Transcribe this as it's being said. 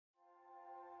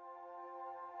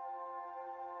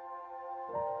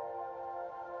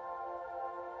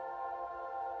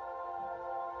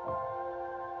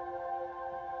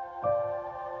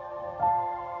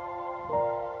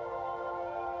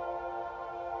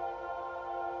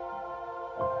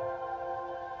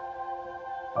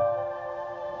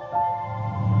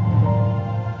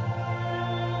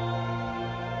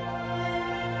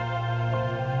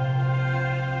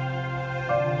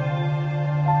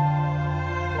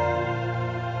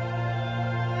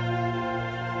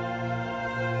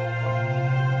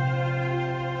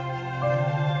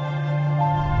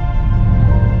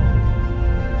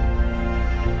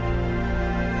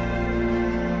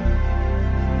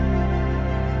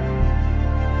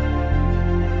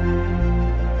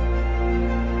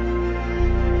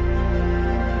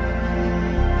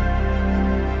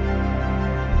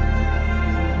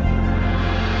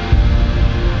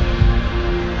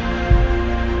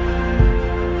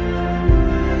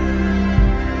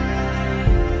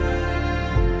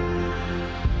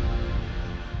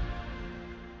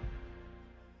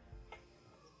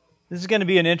This is going to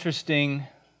be an interesting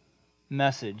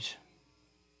message.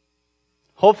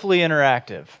 Hopefully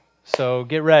interactive. So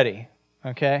get ready,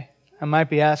 okay? I might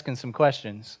be asking some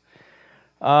questions.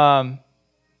 I'm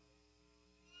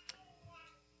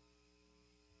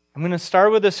going to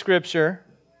start with a scripture,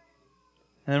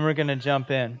 and then we're going to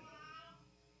jump in.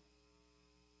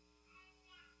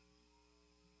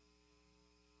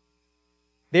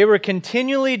 They were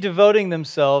continually devoting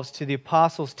themselves to the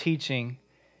apostles' teaching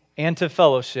and to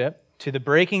fellowship, to the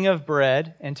breaking of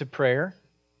bread and to prayer.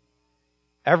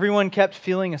 Everyone kept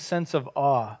feeling a sense of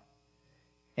awe,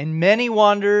 and many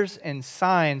wonders and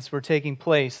signs were taking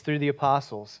place through the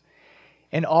apostles.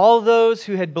 And all those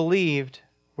who had believed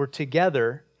were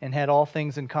together and had all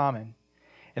things in common.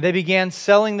 And they began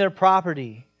selling their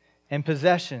property and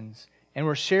possessions and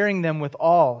were sharing them with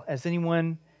all as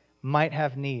anyone might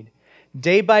have need.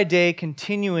 Day by day,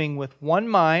 continuing with one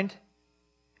mind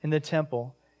in the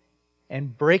temple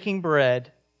and breaking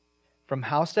bread from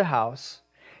house to house,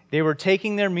 they were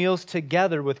taking their meals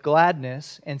together with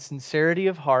gladness and sincerity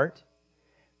of heart,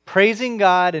 praising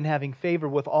God and having favor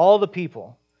with all the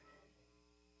people.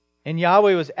 And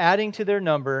Yahweh was adding to their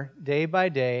number day by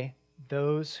day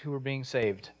those who were being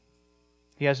saved.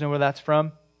 You guys know where that's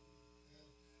from?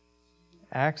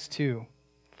 Acts 2,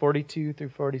 42 through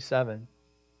 47.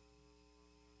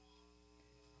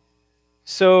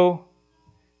 So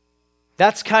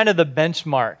that's kind of the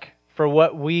benchmark for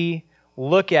what we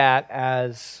look at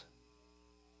as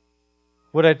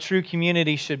what a true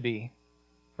community should be,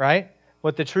 right?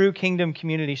 What the true kingdom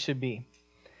community should be.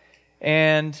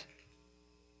 And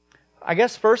I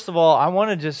guess first of all, I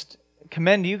want to just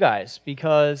commend you guys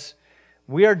because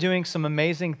we are doing some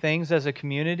amazing things as a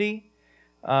community.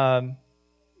 There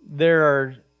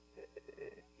are,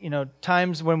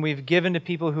 times when we've given to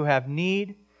people who have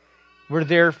need. We're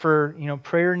there for,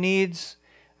 prayer needs.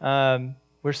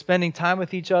 We're spending time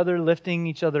with each other, lifting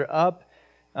each other up,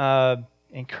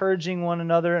 encouraging one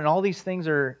another, and all these things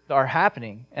are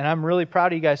happening. And I'm really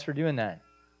proud of you guys for doing that.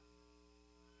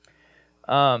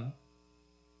 And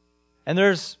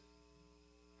there's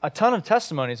a ton of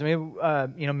testimonies. I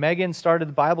mean, Megan started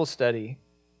the Bible study.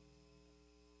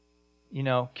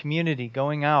 Community,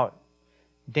 going out.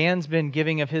 Dan's been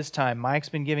giving of his time. Mike's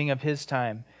been giving of his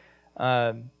time.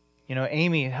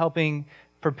 Amy helping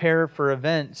prepare for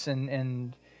events,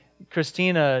 and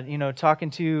Christina, talking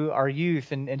to our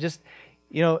youth, and just,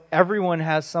 everyone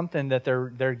has something that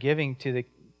they're giving to the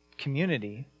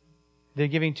community. They're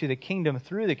giving to the kingdom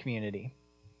through the community.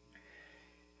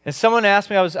 And someone asked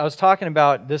me, I was talking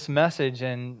about this message,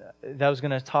 and that I was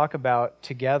going to talk about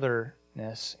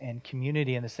togetherness and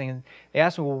community and this thing. And they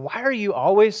asked me, well, why are you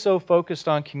always so focused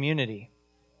on community?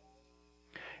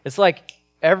 It's like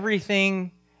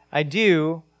everything I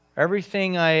do,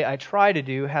 everything I try to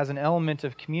do has an element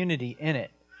of community in it.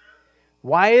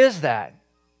 Why is that?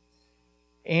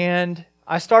 And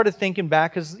I started thinking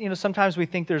back, because sometimes we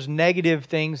think there's negative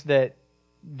things that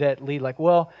lead, like,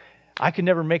 well, I could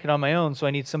never make it on my own, so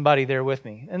I need somebody there with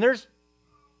me. And there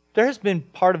has been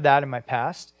part of that in my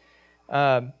past.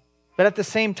 But at the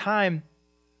same time,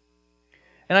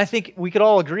 and I think we could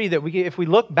all agree that if we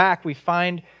look back, we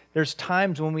find there's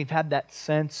times when we've had that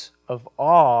sense of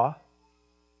awe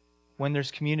when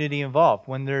there's community involved,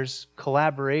 when there's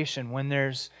collaboration, when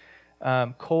there's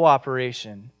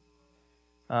cooperation.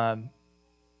 And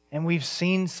we've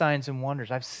seen signs and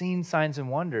wonders. I've seen signs and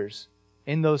wonders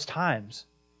in those times.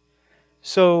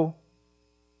 So,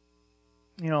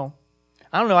 I don't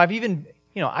know, I've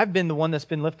been the one that's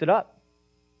been lifted up.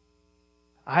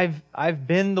 I've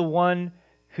been the one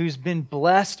who's been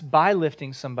blessed by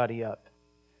lifting somebody up.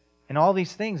 And all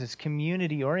these things, it's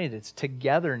community-oriented. It's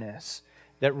togetherness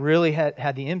that really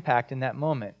had the impact in that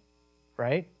moment,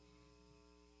 right?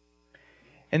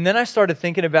 And then I started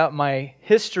thinking about my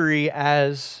history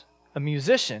as a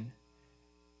musician.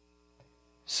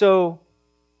 So,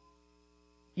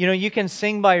 you can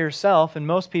sing by yourself, and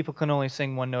most people can only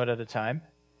sing one note at a time.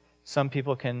 Some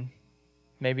people can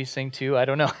maybe sing two, I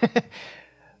don't know.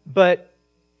 But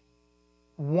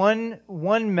one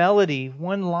melody,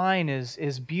 one line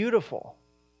is beautiful.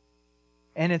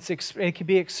 And it can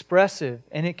be expressive,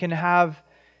 and it can have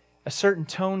a certain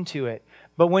tone to it.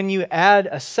 But when you add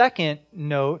a second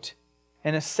note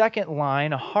and a second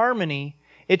line, a harmony,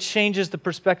 it changes the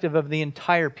perspective of the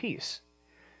entire piece.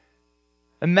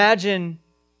 Imagine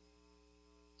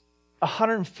a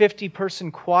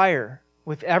 150-person choir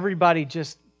with everybody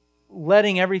just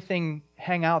letting everything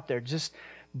hang out there, just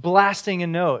blasting a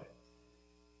note.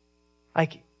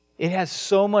 Like, it has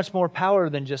so much more power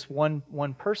than just one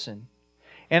person.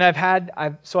 And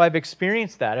I've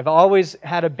experienced that. I've always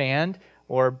had a band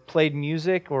or played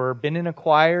music or been in a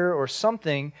choir or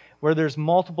something where there's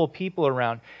multiple people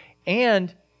around.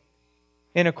 And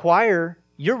in a choir,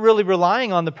 you're really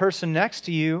relying on the person next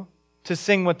to you to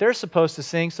sing what they're supposed to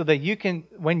sing so that you can,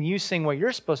 when you sing what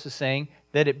you're supposed to sing,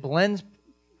 that it blends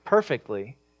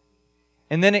perfectly.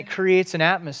 And then it creates an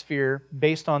atmosphere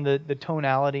based on the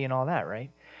tonality and all that,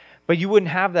 right? But you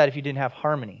wouldn't have that if you didn't have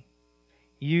harmony.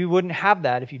 You wouldn't have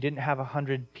that if you didn't have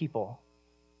 100 people,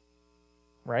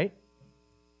 right?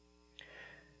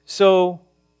 So,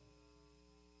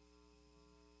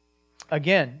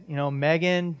 again,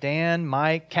 Megan, Dan,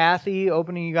 Mike, Kathy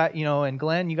opening, you got, and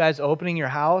Glenn, you guys opening your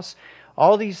house.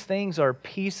 All these things are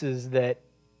pieces that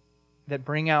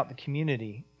bring out the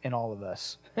community in all of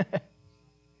us.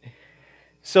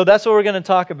 So that's what we're going to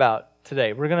talk about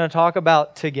today. We're going to talk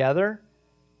about togetherness,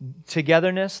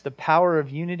 the power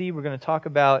of unity. We're going to talk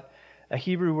about a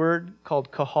Hebrew word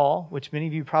called kahal, which many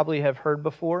of you probably have heard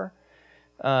before.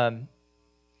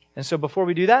 And so before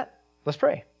we do that, let's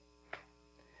pray.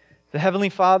 The Heavenly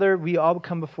Father, we all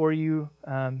come before you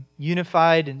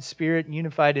unified in spirit,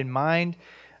 unified in mind.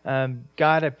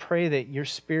 God, I pray that your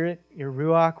Spirit, your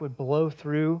Ruach, would blow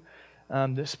through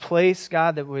this place,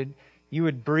 God, that you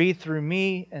would breathe through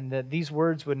me, and that these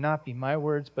words would not be my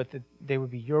words, but that they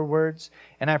would be your words.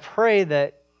 And I pray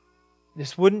that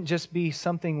this wouldn't just be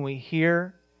something we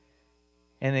hear,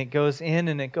 and it goes in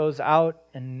and it goes out,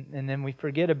 and then we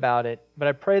forget about it. But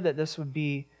I pray that this would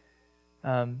be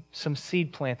some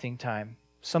seed planting time,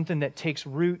 something that takes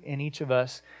root in each of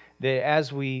us, that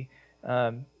as we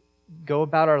go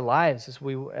about our lives,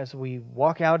 as we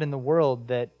walk out in the world,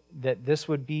 that this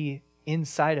would be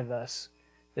inside of us,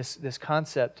 this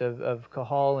concept of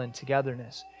kahal and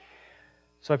togetherness.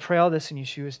 So I pray all this in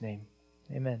Yeshua's name.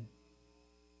 Amen.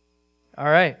 All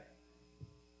right.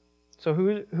 So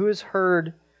who has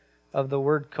heard of the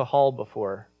word kahal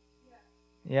before?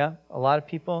 Yeah? A lot of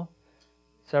people?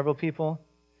 Several people?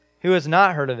 Who has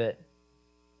not heard of it?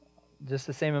 Just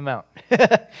the same amount.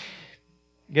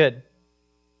 Good.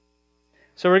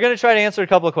 So we're going to try to answer a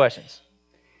couple of questions.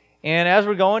 And as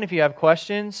we're going, if you have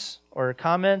questions or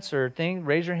comments or things,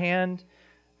 raise your hand,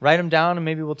 write them down, and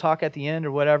maybe we'll talk at the end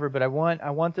or whatever. But I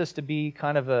want this to be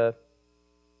kind of a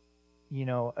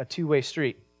two-way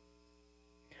street.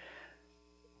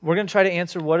 We're going to try to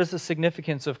answer what is the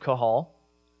significance of kahal.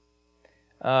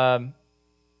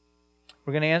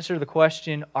 We're going to answer the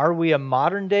question, are we a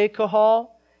modern-day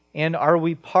kahal? And are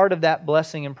we part of that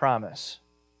blessing and promise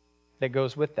that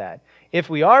goes with that? If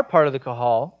we are part of the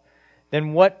kahal,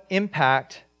 then what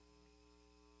impact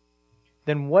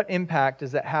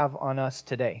does that have on us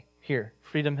today? Here,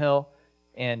 Freedom Hill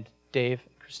and Dave,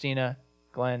 Christina,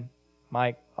 Glenn,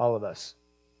 Mike, all of us.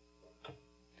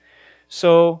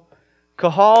 So,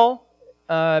 kahal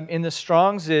in the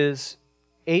Strong's is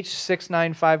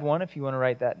H6951, if you want to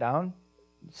write that down,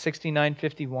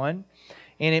 6951.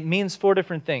 And it means 4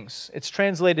 different things. It's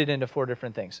translated into 4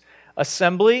 different things.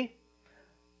 Assembly,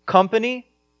 company,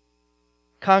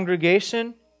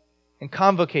 congregation, and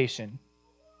convocation.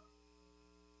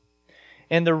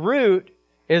 And the root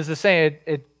is the same.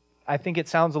 I think it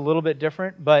sounds a little bit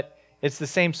different, but it's the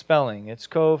same spelling. It's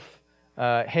kof,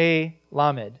 hey,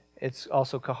 lamed. It's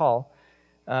also kahal.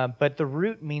 But the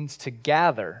root means to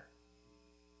gather.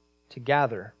 To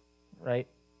gather, right?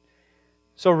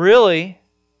 So really,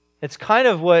 it's kind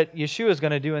of what Yeshua is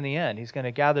going to do in the end. He's going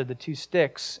to gather the 2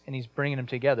 sticks and he's bringing them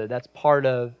together. That's part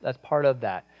of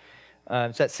that.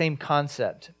 It's that same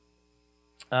concept.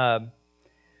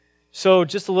 So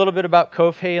just a little bit about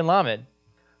Kof, Hey, and Lamed.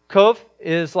 Kof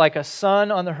is like a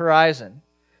sun on the horizon.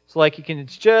 So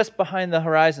it's just behind the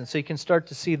horizon, so you can start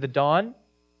to see the dawn.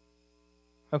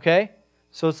 Okay?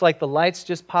 So it's like the light's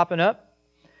just popping up.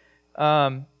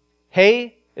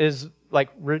 Hey is like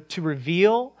to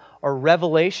reveal or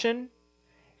revelation.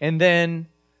 And then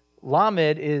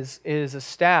Lamed is a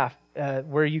staff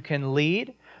where you can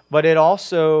lead, but it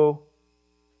also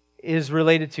is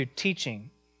related to teaching.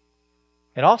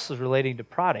 It also is relating to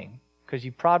prodding, because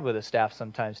you prod with a staff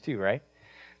sometimes too, right?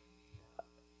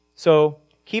 So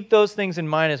keep those things in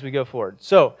mind as we go forward.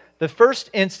 So the first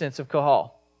instance of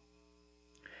kahal.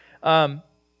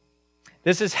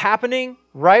 This is happening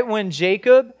right when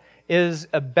Jacob is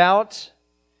about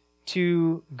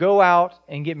to go out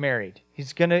and get married.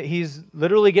 He's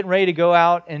literally getting ready to go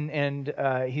out and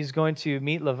he's going to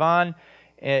meet Lavan,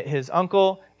 his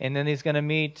uncle, and then he's going to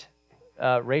meet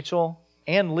Rachel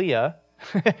and Leah.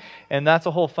 And that's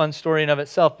a whole fun story in of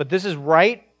itself. But this is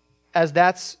right as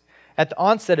that's at the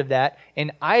onset of that.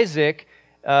 And Isaac,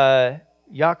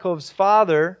 Yaakov's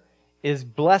father, is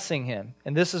blessing him.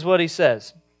 And this is what he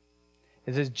says.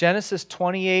 It says Genesis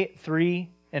 28:3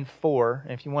 and 4.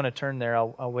 And if you want to turn there,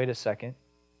 I'll wait a second.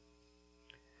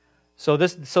 So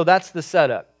that's the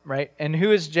setup, right? And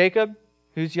who is Jacob?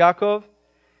 Who's Yaakov?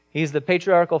 He's the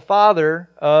patriarchal father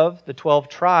of the 12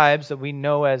 tribes that we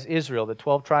know as Israel, the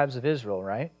 12 tribes of Israel,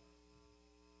 right?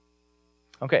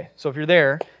 Okay, so if you're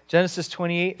there, Genesis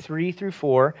 28, 3 through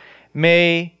 4,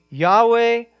 may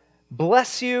Yahweh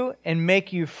bless you and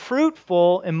make you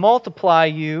fruitful and multiply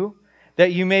you,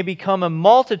 that you may become a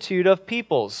multitude of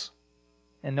peoples.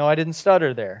 And no, I didn't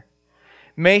stutter there.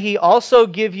 May He also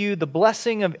give you the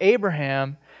blessing of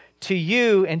Abraham to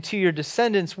you and to your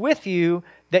descendants with you,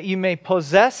 that you may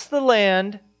possess the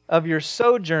land of your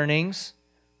sojournings,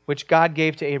 which God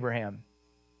gave to Abraham.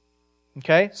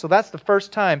 Okay, so that's the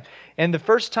first time. And the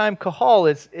first time kahal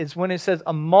is when it says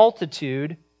a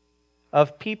multitude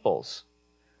of peoples.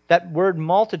 That word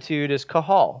multitude is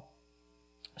kahal.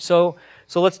 So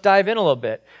let's dive in a little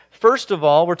bit. First of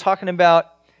all, we're talking about,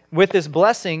 with this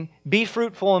blessing, be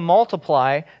fruitful and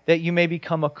multiply, that you may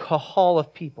become a kahal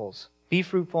of peoples. Be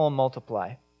fruitful and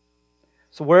multiply.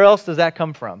 So where else does that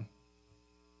come from?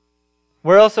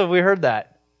 Where else have we heard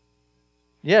that?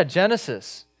 Yeah,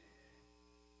 Genesis.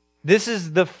 This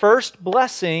is the first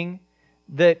blessing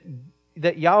that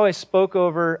Yahweh spoke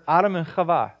over Adam and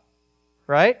Chava,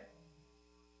 right?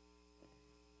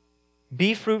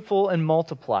 Be fruitful and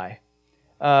multiply.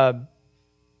 And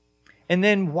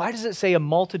then why does it say a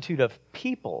multitude of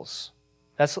peoples?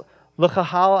 That's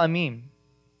l'chahal amim.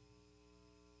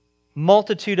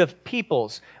 Multitude of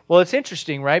peoples. Well, it's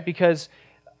interesting, right? Because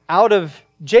out of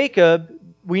Jacob,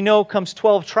 we know comes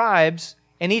 12 tribes,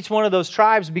 and each one of those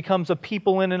tribes becomes a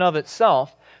people in and of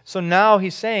itself. So now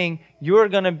he's saying, you're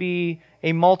going to be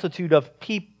a multitude of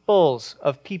peoples,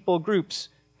 of people groups.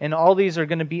 And all these are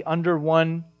going to be under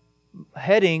one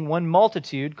heading, one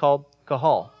multitude called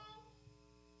kahal.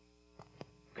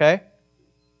 Okay?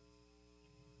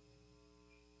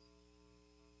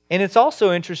 And it's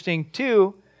also interesting,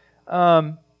 too,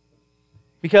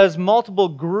 because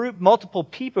multiple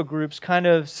people groups kind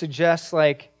of suggests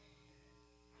like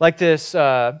this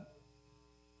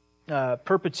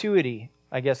perpetuity,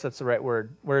 I guess that's the right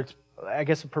word, where it's, I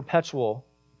guess, a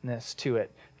perpetualness to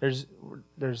it. There's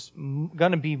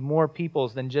going to be more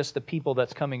peoples than just the people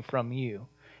that's coming from you.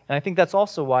 And I think that's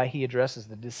also why he addresses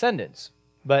the descendants.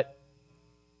 But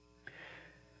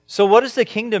so what is the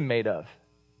kingdom made of?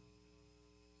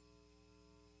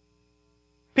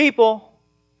 People.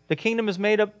 The kingdom is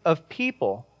made up of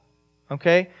people.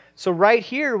 Okay? So right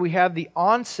here we have the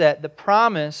onset, the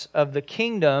promise of the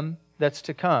kingdom that's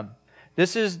to come.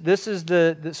 This is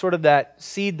the sort of that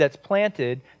seed that's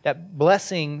planted, that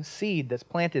blessing seed that's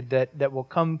planted that will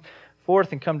come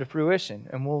forth and come to fruition.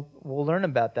 And we'll learn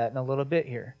about that in a little bit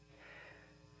here.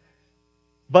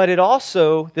 But it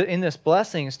also, in this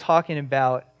blessing, is talking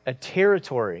about a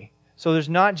territory. So there's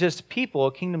not just people,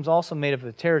 a kingdom's also made up of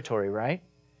a territory, right?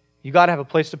 You got to have a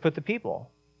place to put the people.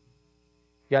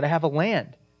 You got to have a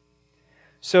land.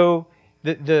 So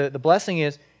the blessing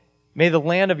is, may the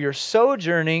land of your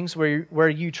sojournings, where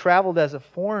you traveled as a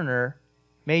foreigner,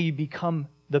 may you become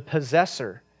the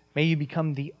possessor. May you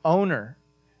become the owner.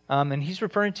 And he's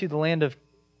referring to the land of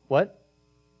what?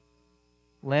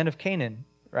 Land of Canaan,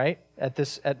 right?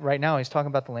 Right now he's talking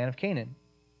about the land of Canaan.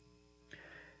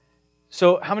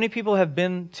 So how many people have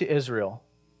been to Israel?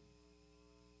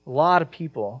 A lot of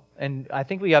people. And I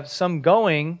think we have some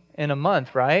going in a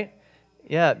month, right?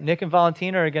 Yeah, Nick and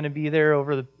Valentina are going to be there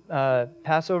over the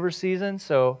Passover season.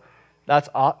 So that's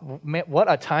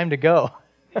what a time to go.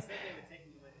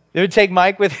 They would take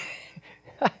Mike with.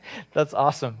 That's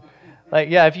awesome. Like,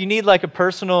 yeah, if you need like a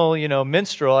personal,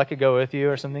 minstrel, I could go with you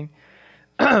or something.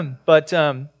 But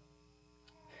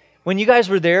when you guys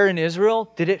were there in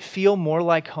Israel, did it feel more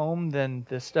like home than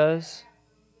this does?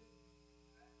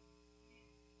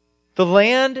 The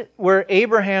land where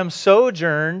Abraham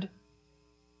sojourned,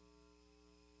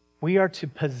 we are to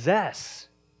possess.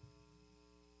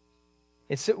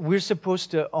 We're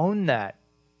supposed to own that,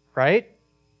 right?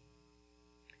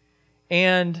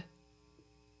 And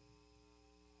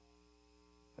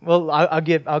well,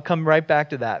 I'll come right back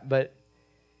to that. But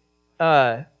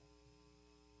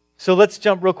so let's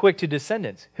jump real quick to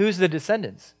descendants. Who's the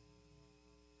descendants?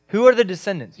 Who are the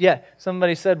descendants? Yeah,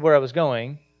 somebody said where I was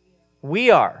going.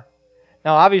 We are.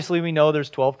 Now, obviously, we know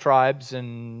there's 12 tribes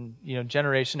and,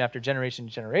 generation after generation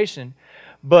to generation.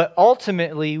 But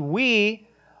ultimately, we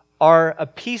are a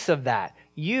piece of that.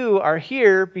 You are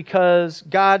here because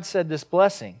God said this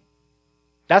blessing.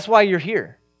 That's why you're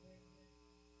here.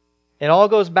 It all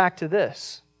goes back to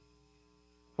this.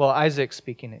 Well, Isaac's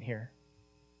speaking it here.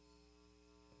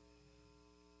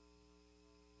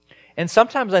 And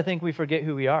sometimes I think we forget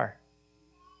who we are.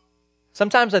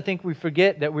 Sometimes I think we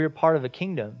forget that we're part of a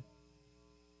kingdom.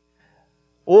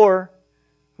 Or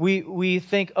we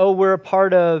think, oh, we're a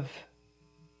part of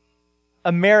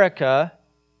America,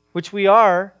 which we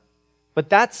are, but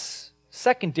that's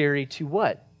secondary to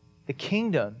what? The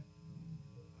kingdom.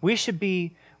 We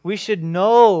should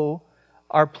know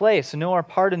our place and know our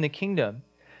part in the kingdom.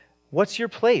 What's your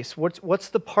place? What's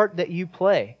the part that you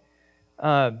play?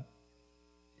 And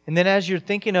then as you're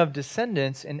thinking of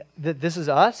descendants, and that this is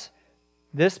us,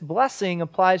 this blessing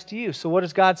applies to you. So what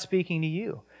is God speaking to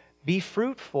you? Be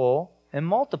fruitful and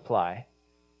multiply.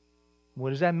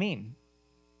 What does that mean?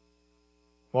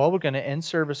 Well, we're going to end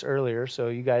service earlier so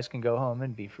you guys can go home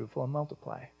and be fruitful and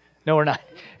multiply. No, we're not.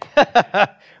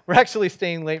 We're actually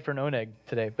staying late for Oneg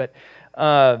today. But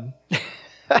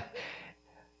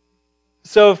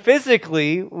so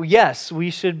physically, yes,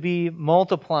 we should be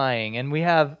multiplying. And we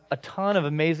have a ton of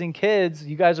amazing kids.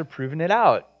 You guys are proving it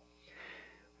out.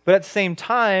 But at the same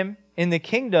time, in the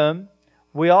kingdom,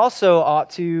 we also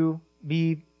ought to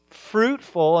be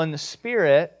fruitful in the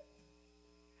Spirit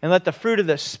and let the fruit of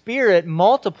the Spirit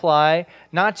multiply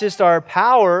not just our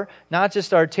power, not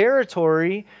just our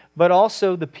territory, but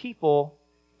also the people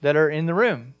that are in the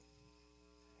room.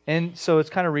 And so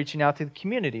it's kind of reaching out to the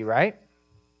community, right?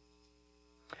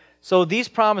 So these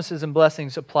promises and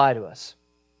blessings apply to us.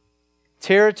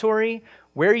 Territory,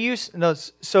 where you... No,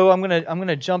 so I'm going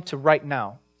to jump to right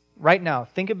now. Right now,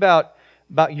 think about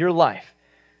your life.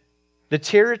 The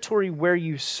territory where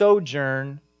you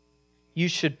sojourn, you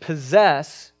should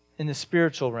possess in the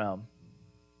spiritual realm.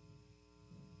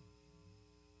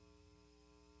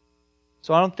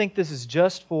 So I don't think this is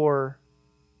just for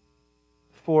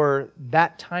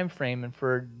that time frame and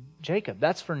for Jacob.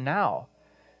 That's for now.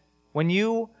 When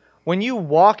you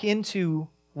walk into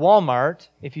Walmart,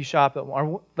 if you shop at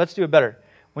Walmart, let's do it better.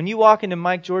 When you walk into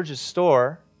Mike George's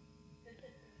store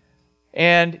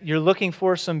and you're looking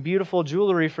for some beautiful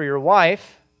jewelry for your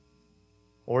wife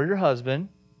or your husband,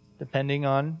 depending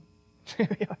on...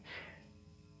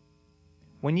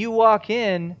 When you walk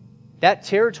in, that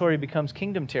territory becomes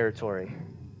kingdom territory.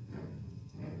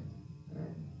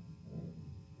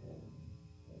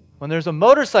 When there's a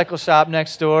motorcycle shop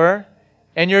next door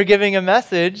and you're giving a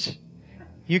message,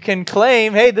 you can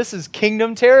claim, hey, this is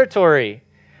kingdom territory.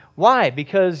 Why?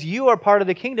 Because you are part of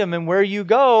the kingdom, and where you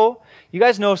go, you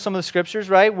guys know some of the scriptures,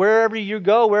 right? Wherever you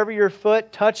go, wherever your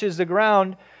foot touches the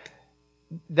ground,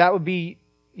 that would be,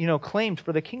 claimed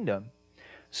for the kingdom.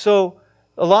 So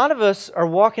a lot of us are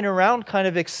walking around kind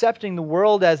of accepting the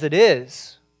world as it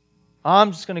is.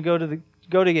 I'm just going to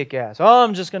go to get gas. Oh,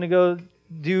 I'm just going to go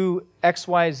do X,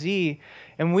 Y, Z.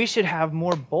 And we should have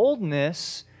more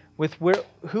boldness with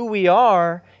who we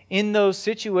are in those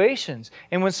situations.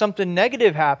 And when something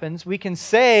negative happens, we can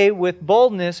say with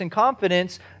boldness and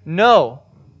confidence, no.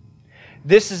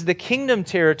 This is the kingdom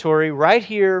territory right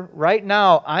here, right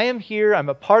now. I am here. I'm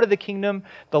a part of the kingdom.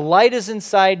 The light is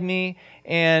inside me,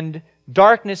 and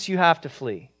darkness you have to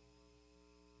flee.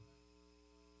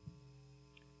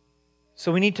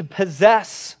 So we need to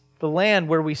possess the land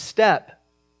where we step.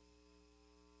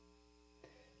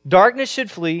 Darkness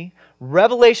should flee.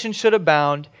 Revelation should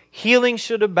abound. Healing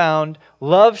should abound.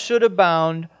 Love should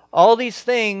abound. All these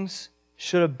things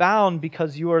should abound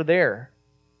because you are there.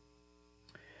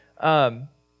 And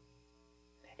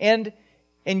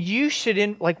you should,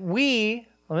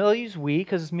 I'll use we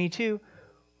because it's me too.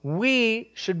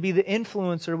 We should be the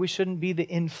influencer. We shouldn't be the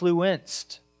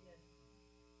influenced.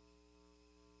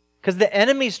 Because the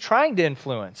enemy's trying to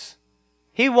influence.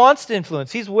 He wants to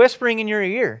influence. He's whispering in your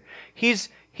ear. He's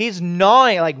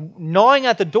gnawing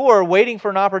at the door, waiting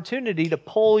for an opportunity to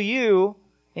pull you,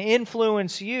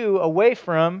 influence you away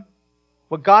from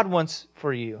what God wants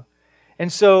for you.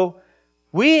 And so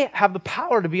we have the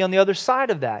power to be on the other side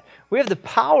of that. We have the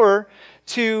power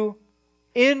to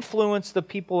influence the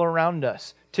people around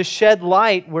us, to shed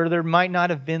light where there might not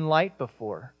have been light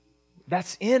before.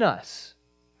 That's in us.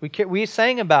 We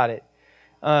sang about it.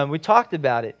 We talked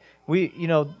about it.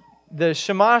 The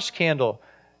Shamash candle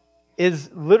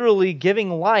is literally giving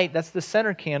light. That's the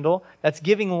center candle. That's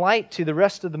giving light to the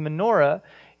rest of the menorah.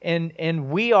 And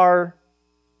we are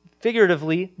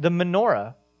figuratively the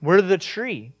menorah. We're the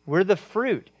tree. We're the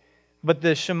fruit. But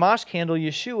the Shamash candle,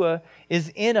 Yeshua,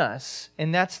 is in us.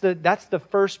 And that's the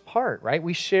first part, right?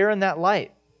 We share in that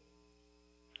light.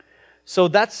 So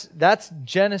that's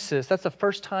Genesis. That's the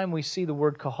first time we see the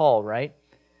word kahal, right?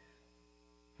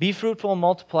 Be fruitful and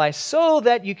multiply so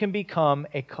that you can become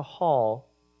a kahal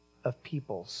of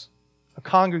peoples, a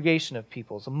congregation of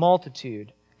peoples, a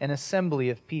multitude, an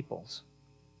assembly of peoples.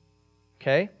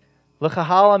 Okay?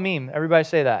 L'chahal amim. Everybody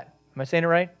say that. Am I saying it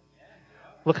right?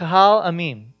 L'chahal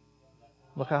amim.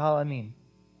 Look at halamim.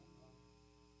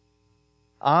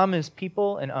 Am is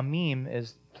people and amim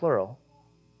is plural.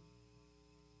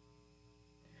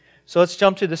 So let's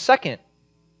jump to the second.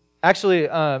 Actually,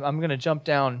 I'm going to jump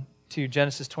down to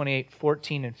Genesis 28,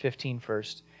 14 and 15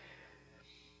 first.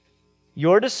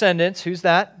 Your descendants, who's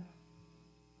that?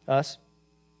 Us.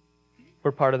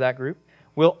 We're part of that group.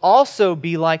 Will also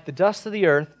be like the dust of the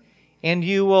earth, and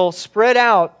you will spread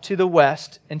out to the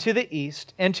west and to the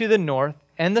east and to the north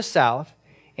and the south,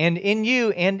 and in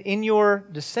you and in your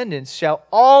descendants shall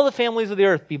all the families of the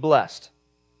earth be blessed.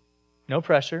 No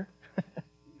pressure.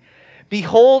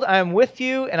 Behold, I am with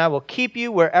you, and I will keep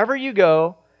you wherever you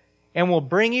go, and will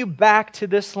bring you back to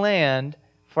this land,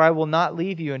 for I will not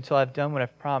leave you until I've done what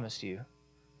I've promised you.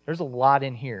 There's a lot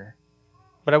in here.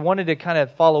 But I wanted to kind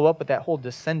of follow up with that whole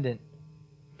descendant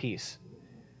piece.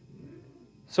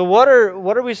 So what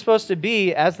are we supposed to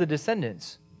be as the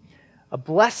descendants? A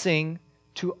blessing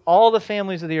to all the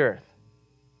families of the earth.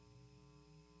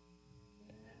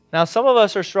 Now, some of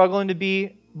us are struggling to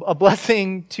be a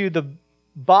blessing to the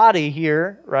body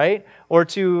here, right? Or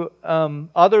to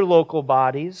other local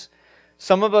bodies.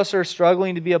 Some of us are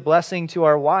struggling to be a blessing to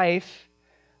our wife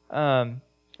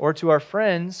or to our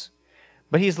friends.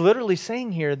 But he's literally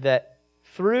saying here that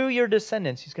through your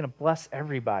descendants, he's going to bless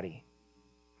everybody.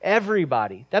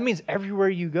 Everybody. That means everywhere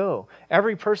you go.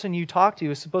 Every person you talk to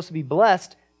is supposed to be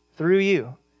blessed through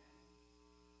you.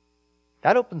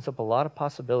 That opens up a lot of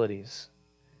possibilities.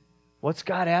 What's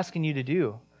God asking you to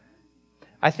do?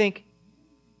 I think,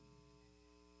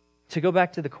 to go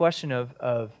back to the question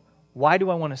of why do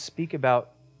I want to speak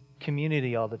about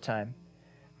community all the time?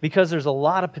 Because there's a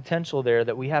lot of potential there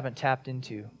that we haven't tapped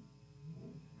into.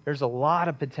 There's a lot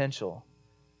of potential.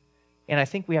 And I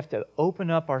think we have to open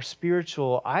up our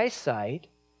spiritual eyesight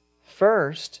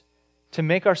first to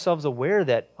make ourselves aware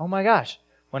that, oh my gosh,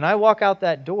 when I walk out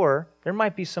that door, there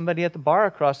might be somebody at the bar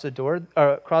across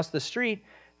the street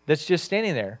that's just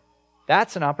standing there.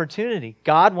 That's an opportunity.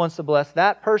 God wants to bless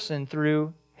that person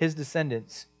through his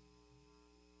descendants.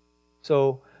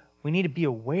 So we need to be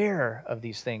aware of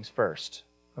these things first.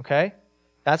 Okay?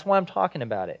 That's why I'm talking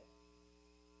about it.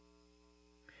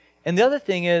 And the other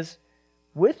thing is,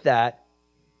 with that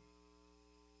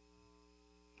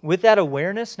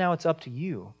awareness, now it's up to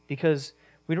you. Because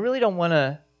we really don't want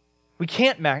to, we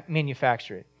can't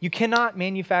manufacture it. You cannot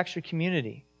manufacture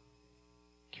community.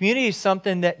 Community is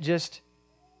something that just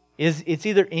it's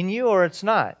either in you or it's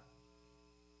not.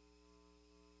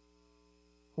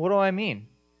 What do I mean?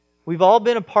 We've all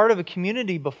been a part of a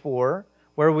community before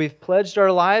where we've pledged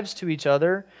our lives to each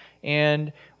other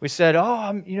and we said,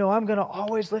 I'm going to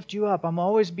always lift you up. I'm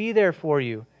always be there for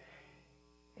you.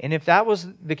 And if that was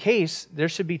the case, there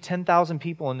should be 10,000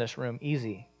 people in this room,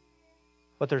 easy.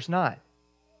 But there's not.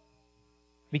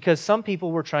 Because some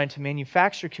people were trying to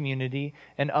manufacture community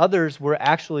and others were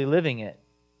actually living it.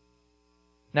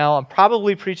 Now, I'm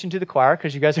probably preaching to the choir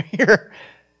because you guys are here.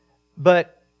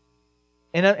 But,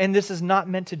 and this is not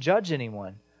meant to judge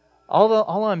anyone.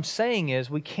 All I'm saying is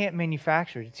we can't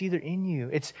manufacture it. It's either in you.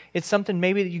 It's something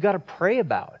maybe that you got to pray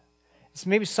about. It's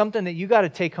maybe something that you got to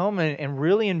take home and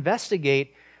really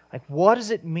investigate. Like, what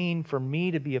does it mean for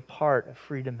me to be a part of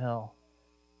Freedom Hill?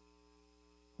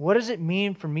 What does it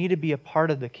mean for me to be a part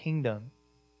of the kingdom?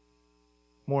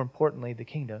 More importantly, the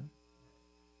kingdom.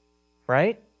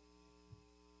 Right?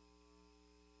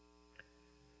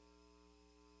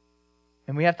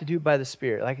 And we have to do it by the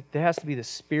Spirit. Like, there has to be the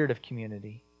spirit of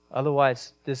community.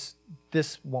 Otherwise, this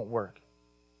won't work.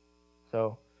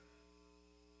 So,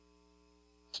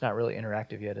 it's not really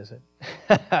interactive yet, is it?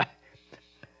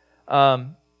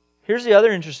 Here's the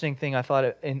other interesting thing I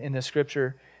thought in the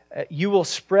scripture. You will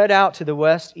spread out to the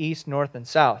west, east, north, and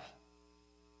south.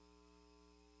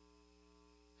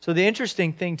 So the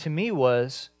interesting thing to me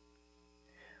was,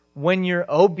 when you're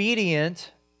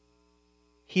obedient,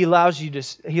 He allows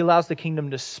the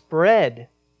kingdom to spread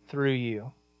through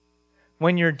you.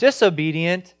 When you're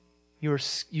disobedient, you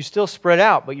still spread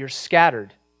out, but you're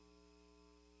scattered.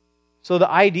 So the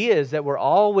idea is that we're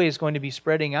always going to be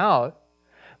spreading out,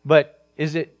 but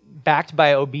is it backed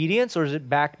by obedience or is it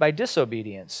backed by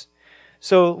disobedience?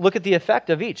 So look at the effect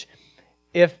of each.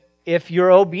 If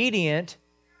you're obedient,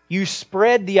 you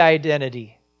spread the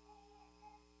identity.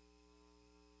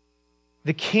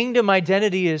 The kingdom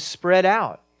identity is spread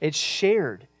out. It's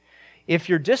shared. If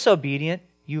you're disobedient,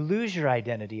 you lose your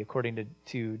identity according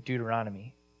to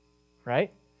Deuteronomy.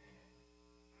 Right?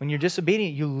 When you're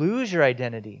disobedient, you lose your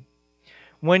identity.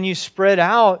 When you spread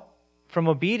out from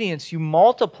obedience, you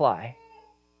multiply.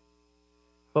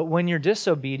 But when you're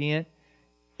disobedient,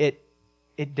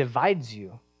 it divides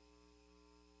you.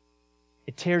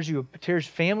 It tears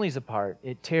families apart.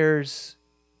 It tears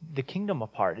the kingdom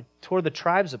apart. It tore the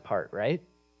tribes apart, right?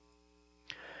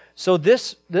 So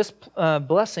this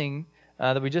blessing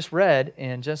that we just read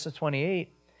in Genesis 28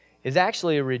 is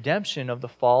actually a redemption of the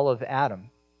fall of Adam.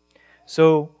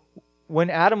 So when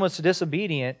Adam was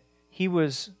disobedient, he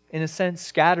was, in a sense,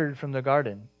 scattered from the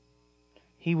garden.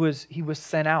 He was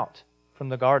sent out from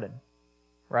the garden,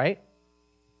 right?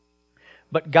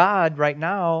 But God right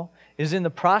now is in the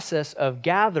process of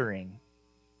gathering.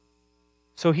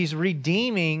 So He's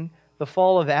redeeming the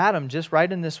fall of Adam just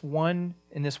right in this one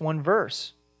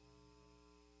verse.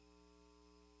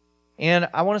 And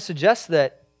I want to suggest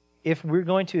that if we're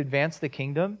going to advance the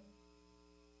kingdom,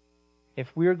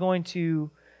 if we're going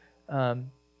to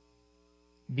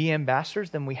be ambassadors,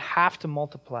 then we have to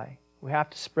multiply. We have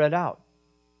to spread out.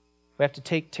 We have to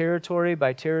take territory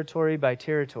by territory by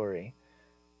territory.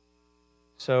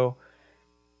 So,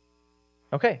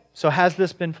 okay, so has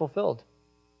this been fulfilled?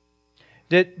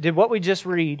 Did what we just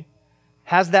read,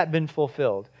 has that been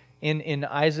fulfilled in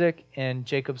Isaac and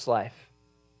Jacob's life?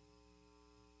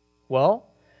 Well,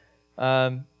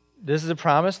 this is a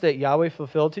promise that Yahweh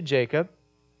fulfilled to Jacob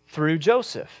through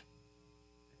Joseph.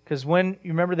 Because when,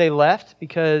 you remember, they left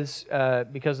because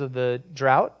of the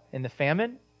drought and the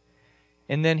famine,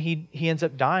 and then he ends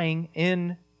up dying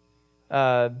in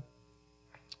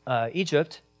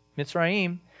Egypt,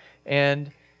 Mitzrayim,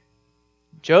 and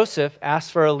Joseph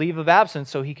asked for a leave of absence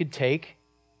so he could take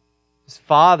his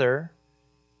father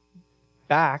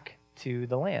back to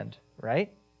the land,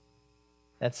 right?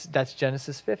 That's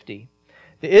Genesis 50.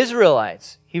 The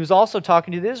Israelites, he was also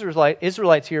talking to the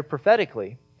Israelites here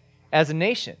prophetically as a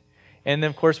nation. And then,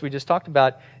 of course, we just talked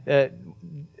about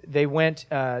they went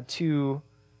to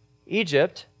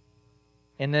Egypt,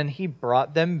 and then he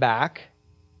brought them back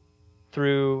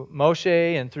through Moshe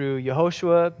and through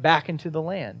Yehoshua back into the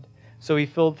land. So he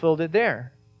filled it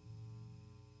there.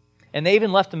 And they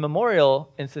even left a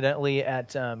memorial, incidentally,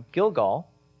 at Gilgal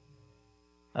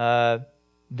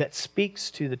that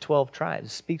speaks to the 12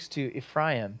 tribes, speaks to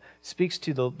Ephraim, speaks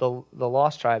to the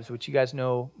lost tribes, which you guys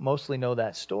mostly know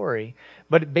that story.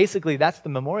 But basically, that's the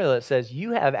memorial that says,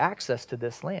 you have access to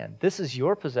this land. This is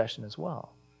your possession as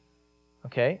well,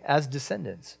 okay, as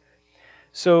descendants.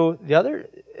 So the other,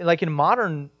 like in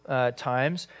modern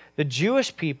times, the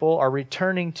Jewish people are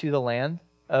returning to the land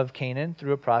of Canaan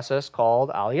through a process called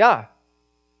Aliyah.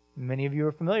 Many of you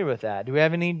are familiar with that. Do we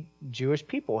have any Jewish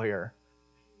people here?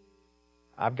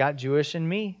 I've got Jewish in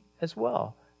me as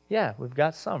well. Yeah, we've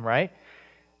got some, right?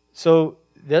 So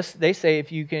they say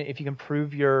if you can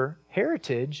prove your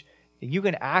heritage, you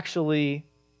can actually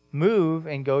move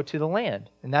and go to the land.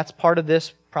 And that's part of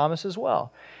this promise as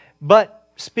well. But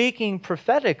speaking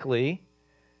prophetically,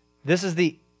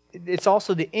 it's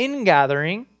also the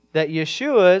ingathering that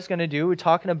Yeshua is going to do. We're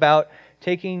talking about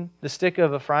taking the stick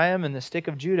of Ephraim and the stick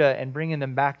of Judah and bringing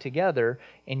them back together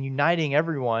and uniting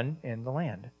everyone in the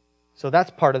land. So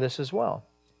that's part of this as well.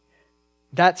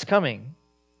 That's coming.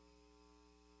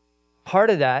 Part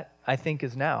of that, I think,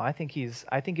 is now. I think he's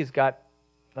got,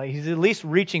 like, he's at least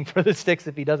reaching for the sticks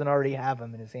if he doesn't already have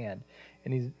them in his hand.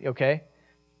 And he's okay.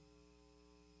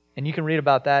 And you can read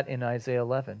about that in Isaiah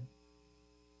 11.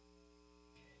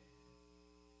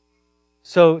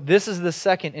 So this is the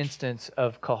second instance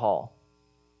of Kahal.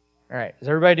 All right, is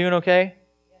everybody doing okay?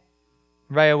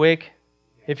 Everybody awake?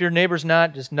 If your neighbor's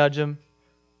not, just nudge them.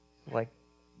 Like,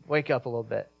 wake up a little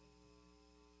bit.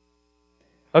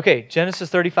 Okay, Genesis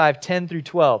 35, 10 through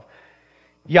 12.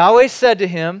 Yahweh said to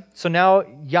him, so now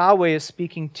Yahweh is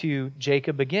speaking to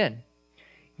Jacob again.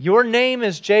 Your name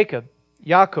is Jacob,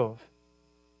 Yaakov.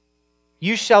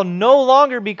 You shall no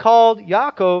longer be called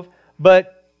Yaakov,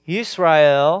 but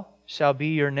Yisrael shall be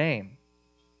your name.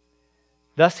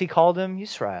 Thus he called him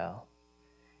Yisrael.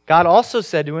 God also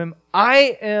said to him,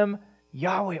 I am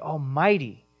Yahweh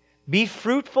Almighty. Be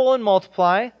fruitful and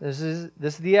multiply. This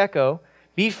is the echo.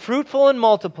 Be fruitful and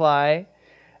multiply.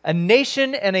 A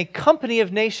nation and a company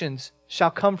of nations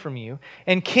shall come from you,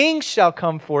 and kings shall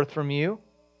come forth from you.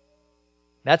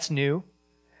 That's new.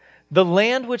 The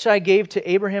land which I gave to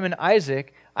Abraham and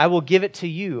Isaac, I will give it to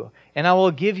you, and I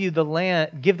will give the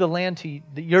land to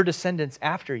your descendants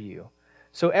after you.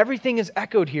 So everything is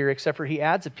echoed here except for he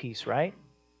adds a piece, right?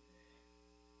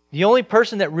 The only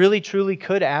person that really truly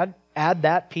could add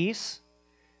that piece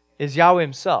is Yahweh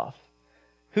himself.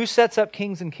 Who sets up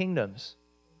kings and kingdoms?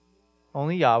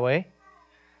 Only Yahweh.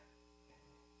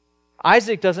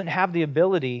 Isaac doesn't have the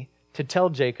ability to tell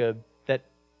Jacob that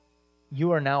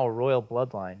you are now a royal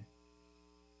bloodline.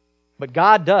 But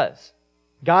God does.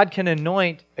 God can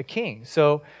anoint a king.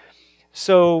 So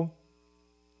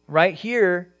right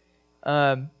here,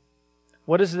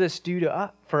 what does this do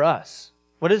for us?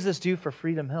 What does this do for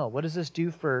Freedom Hill? What does this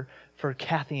do for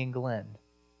Kathy and Glenn?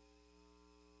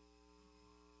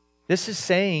 This is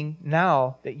saying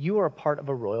now that you are a part of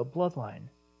a royal bloodline.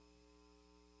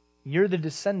 You're the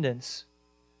descendants,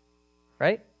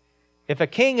 right? If a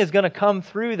king is going to come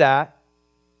through that,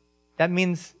 that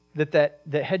means that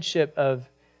the headship of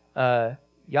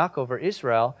Yaakov or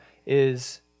Israel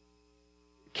is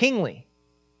kingly.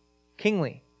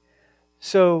 Kingly.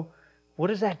 So what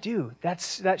does that do? That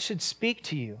should speak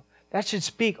to you. That should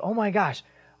speak, oh my gosh,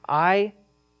 I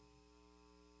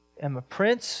am a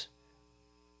prince.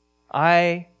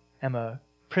 I am a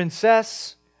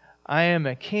princess. I am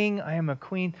a king. I am a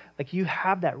queen. Like, you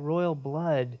have that royal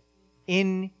blood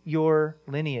in your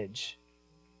lineage.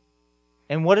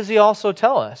 And what does he also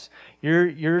tell us?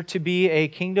 You're to be a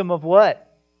kingdom of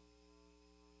what?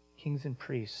 Kings and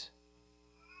priests.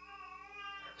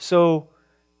 So,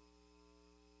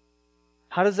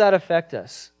 how does that affect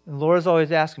us? And Laura's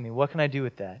always asking me, what can I do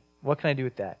with that? What can I do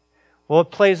with that? Well, it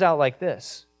plays out like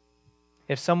this.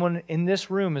 If someone in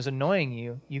this room is annoying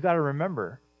you, you got to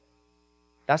remember,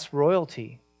 that's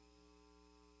royalty.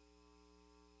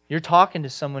 You're talking to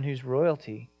someone who's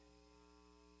royalty,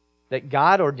 that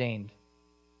God ordained.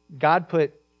 God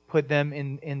put them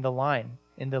in the line,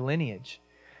 in the lineage.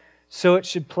 So it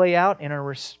should play out in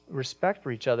our respect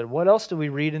for each other. What else do we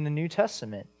read in the New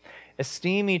Testament?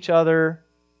 Esteem each other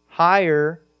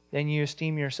higher than you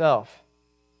esteem yourself.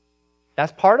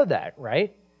 That's part of that,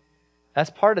 right? That's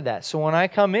part of that. So when I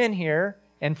come in here,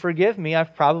 and forgive me,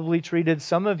 I've probably treated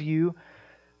some of you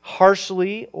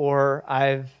harshly, or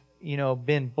I've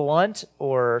been blunt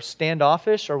or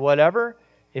standoffish or whatever,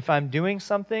 if I'm doing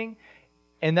something,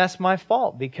 and that's my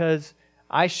fault, because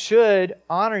I should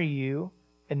honor you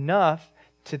enough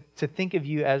to think of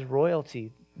you as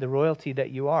royalty, the royalty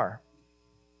that you are.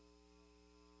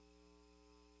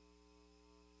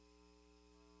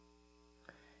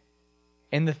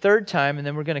 And the third time, and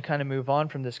then we're going to kind of move on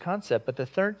from this concept, but the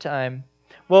third time,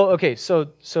 well, okay,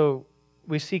 so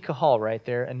we see Kahal right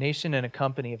there, a nation and a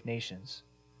company of nations.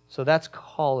 So that's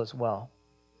Kahal as well.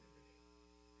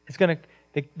 It's going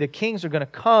to, the kings are going to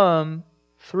come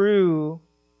through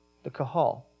the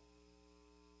Kahal,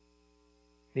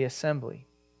 the assembly,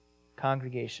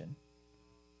 congregation,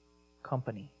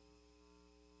 company.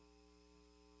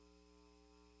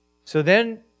 So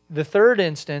then the third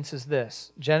instance is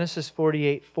this, Genesis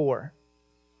 48:4.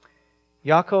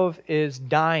 Yaakov is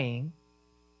dying.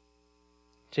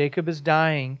 Jacob is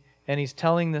dying, and he's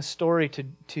telling this story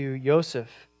to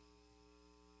Joseph.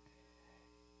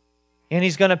 And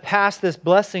he's going to pass this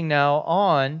blessing now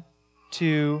on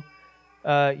to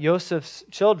Joseph's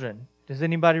children. Does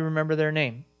anybody remember their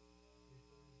name?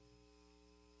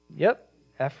 Yep,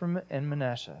 Ephraim and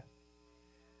Manasseh.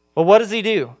 Well, what does he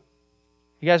do?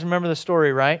 You guys remember the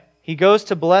story, right? He goes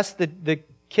to bless the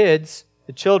kids,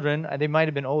 the children. They might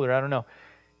have been older, I don't know.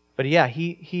 But yeah,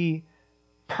 he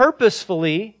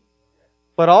purposefully,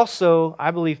 but also, I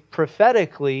believe,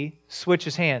 prophetically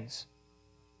switches hands.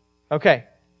 Okay.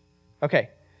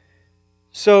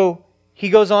 So he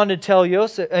goes on to tell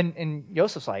Joseph, and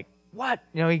Joseph's like, what?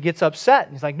 He gets upset.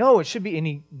 And he's like, no, it should be. And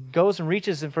he goes and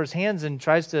reaches for his hands and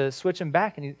tries to switch him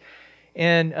back.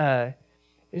 And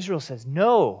Israel says,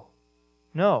 no.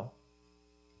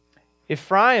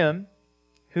 Ephraim,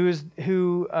 who is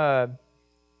the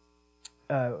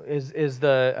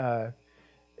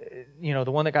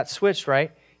the one that got switched,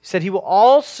 right? He said he will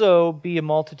also be a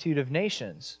multitude of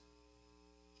nations.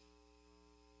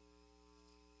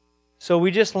 So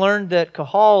we just learned that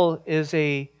Kahal is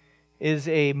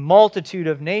a multitude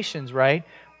of nations, right?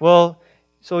 Well,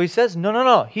 so he says,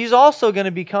 no. He's also going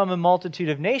to become a multitude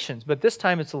of nations, but this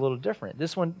time it's a little different.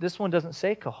 This one doesn't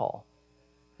say Kahal.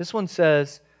 This one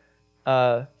says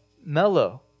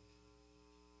Melo,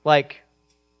 like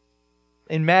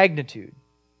in magnitude.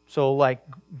 So like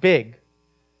big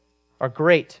or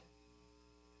great.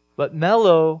 But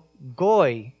Melo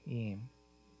Goyim.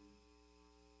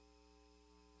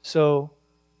 So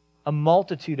a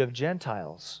multitude of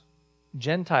Gentiles,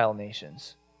 Gentile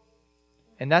nations.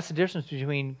 And that's the difference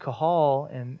between Kahal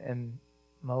and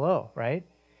Melo, right?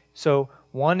 So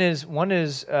one is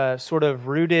sort of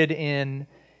rooted in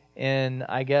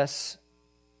I guess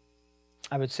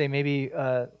I would say maybe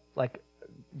like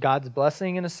God's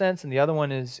blessing in a sense, and the other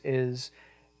one is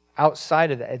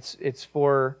outside of that. It's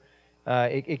for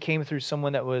it came through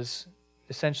someone that was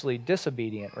essentially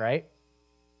disobedient, right?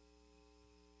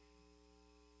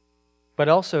 But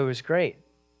also it was great.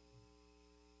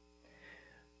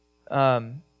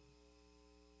 But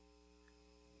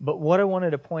what I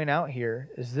wanted to point out here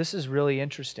is this is really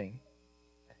interesting.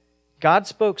 God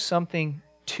spoke something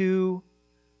to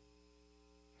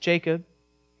Jacob,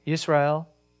 Israel,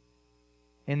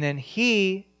 and then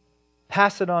he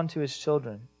passed it on to his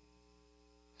children.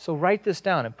 So write this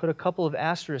down and put a couple of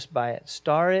asterisks by it.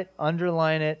 Star it,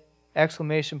 underline it,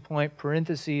 exclamation point,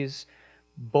 parentheses,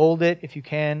 bold it if you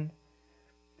can.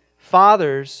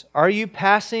 Fathers, are you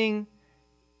passing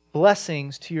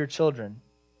blessings to your children?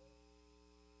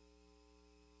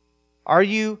 Are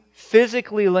you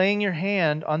physically laying your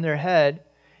hand on their head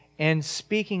and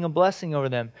speaking a blessing over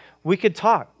them? We could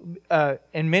talk,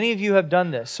 and many of you have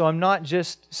done this, so I'm not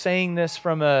just saying this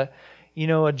from a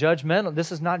judgmental.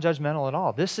 This is not judgmental at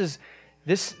all. This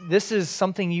is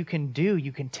something you can do.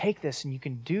 You can take this and you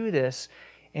can do this,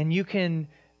 and you can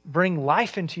bring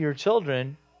life into your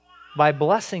children by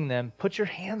blessing them. Put your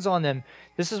hands on them.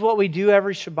 This is what we do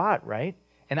every Shabbat, right?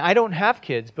 And I don't have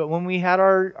kids, but when we had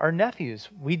our nephews,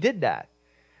 we did that.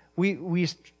 We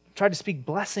tried to speak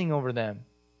blessing over them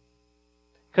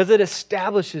because it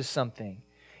establishes something.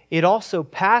 It also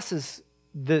passes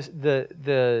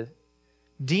the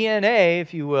DNA,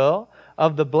 if you will,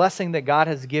 of the blessing that God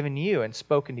has given you and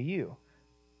spoken to you.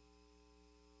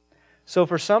 So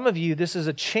for some of you, this is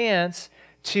a chance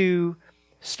to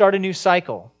start a new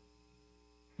cycle,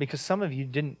 because some of you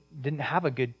didn't have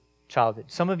a good childhood.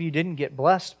 Some of you didn't get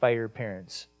blessed by your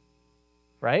parents,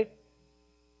 right?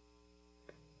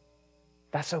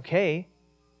 That's okay,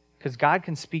 because God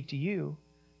can speak to you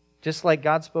just like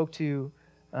God spoke to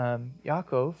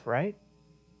Yaakov, right?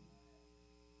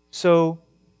 So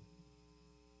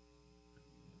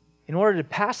in order to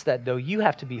pass that, though, you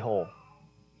have to be whole.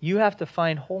 You have to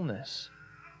find wholeness.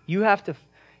 You have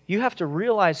to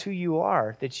realize who you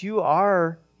are, that you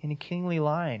are in a kingly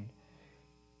line.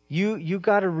 You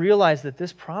got to realize that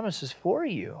this promise is for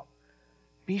you.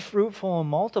 Be fruitful and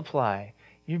multiply.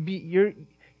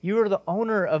 You are the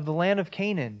owner of the land of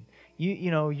Canaan.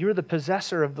 You're the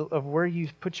possessor of where you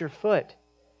put your foot.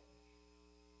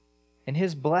 And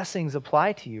His blessings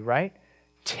apply to you, right?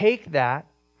 Take that,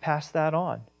 pass that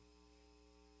on.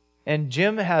 And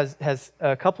Jim has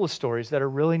a couple of stories that are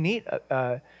really neat,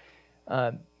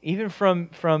 even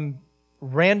from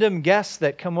random guests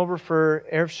that come over for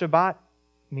Erev Shabbat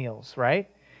meals, right?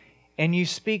 And you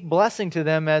speak blessing to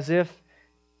them as if,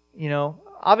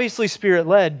 obviously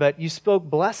Spirit-led, but you spoke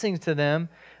blessings to them,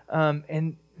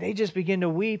 and they just begin to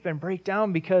weep and break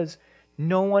down because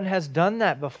no one has done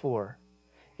that before.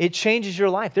 It changes your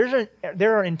life.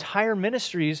 There are entire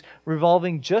ministries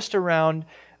revolving just around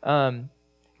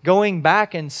going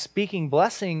back and speaking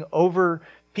blessing over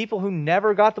people who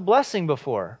never got the blessing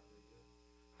before.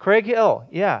 Craig Hill,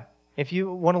 yeah. If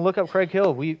you want to look up Craig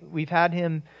Hill, we've had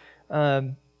him,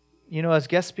 as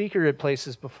guest speaker at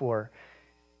places before.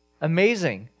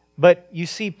 Amazing. But you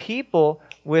see people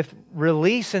with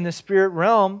release in the spirit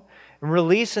realm,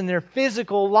 release in their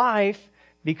physical life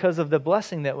because of the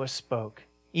blessing that was spoke,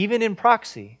 even in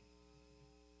proxy.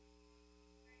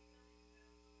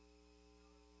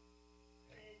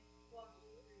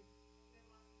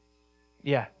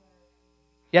 Yeah.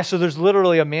 Yeah, so there's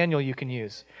literally a manual you can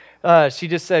use. She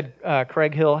just said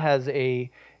Craig Hill has a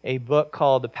book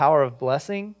called The Power of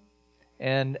Blessing,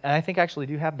 and I think I actually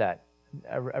do have that.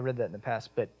 I read that in the past,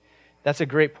 but that's a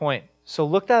great point. So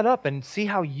look that up and see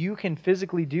how you can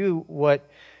physically do what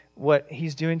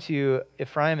he's doing to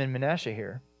Ephraim and Manasseh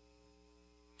here.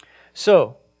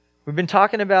 So we've been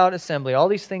talking about assembly. All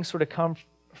these things sort of come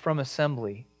from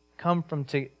assembly, come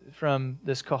from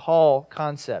this kahal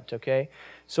concept, okay?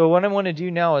 So what I want to do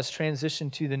now is transition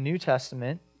to the New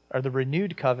Testament, or the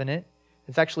renewed covenant.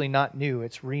 It's actually not new,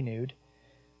 it's renewed.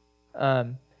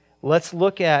 Let's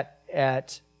look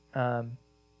at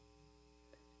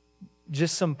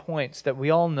just some points that we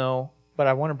all know, but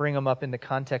I want to bring them up in the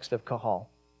context of kahal.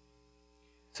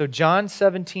 So John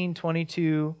 17,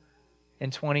 22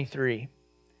 and 23.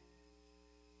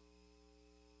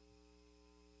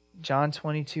 John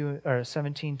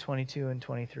 17, 22 and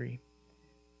 23.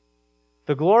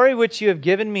 The glory which you have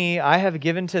given me, I have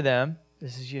given to them.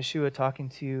 This is Yeshua talking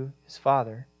to His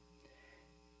Father.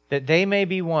 That they may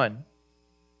be one,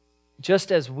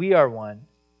 just as we are one.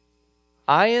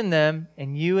 I in them,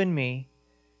 and you in me,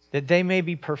 that they may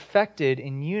be perfected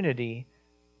in unity.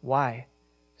 Why?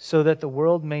 So that the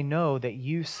world may know that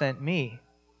you sent me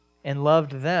and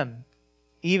loved them,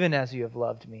 even as you have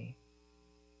loved me.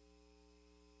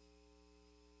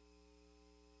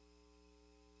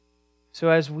 So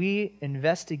as we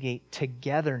investigate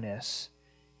togetherness,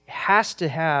 it has to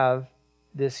have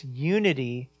this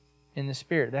unity in the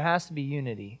Spirit. There has to be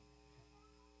unity.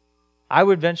 I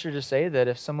would venture to say that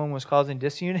if someone was causing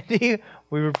disunity,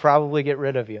 we would probably get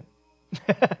rid of you.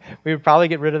 We would probably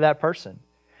get rid of that person.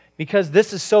 because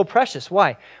this is so precious.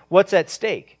 Why? What's at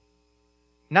stake?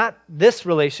 Not this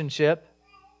relationship,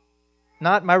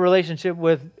 not my relationship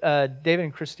with David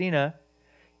and Christina.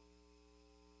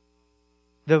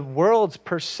 The world's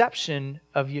perception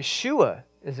of Yeshua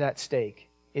is at stake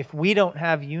if we don't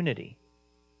have unity.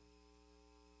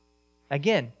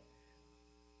 Again,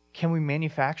 can we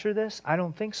manufacture this? I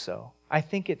don't think so. I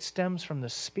think it stems from the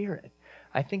Spirit.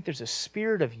 I think there's a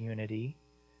spirit of unity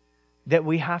that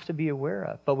we have to be aware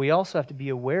of. But we also have to be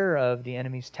aware of the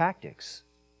enemy's tactics,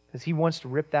 because he wants to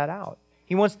rip that out.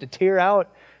 He wants to tear out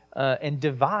and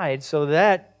divide so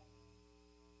that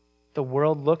the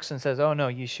world looks and says, oh no,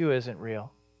 Yeshua isn't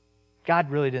real.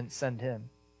 God really didn't send him.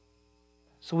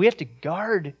 So we have to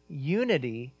guard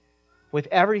unity with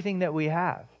everything that we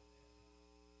have.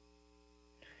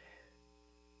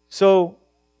 So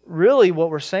really what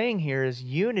we're saying here is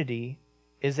unity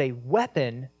is a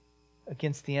weapon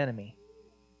against the enemy.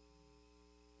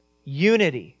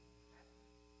 Unity.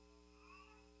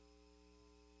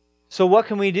 So what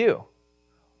can we do?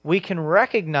 We can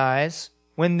recognize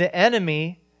when the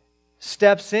enemy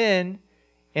steps in,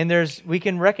 and we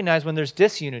can recognize when there's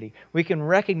disunity. We can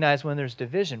recognize when there's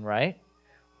division, right?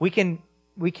 We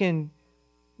can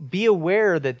be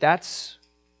aware that that's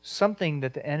something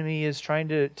that the enemy is trying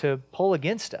to pull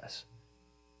against us.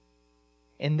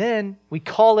 And then we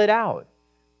call it out.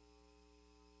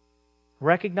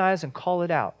 Recognize and call it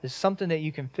out. It's something that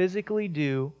you can physically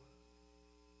do,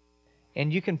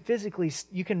 and you can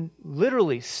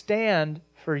literally stand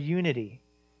for unity.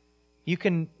 You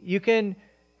can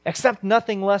accept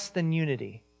nothing less than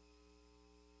unity.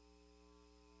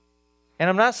 And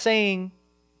I'm not saying,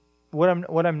 what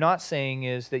I'm not saying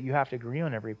is that you have to agree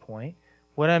on every point.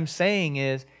 What I'm saying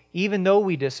is, even though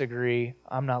we disagree,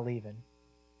 I'm not leaving.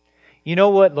 You know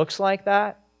what looks like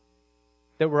that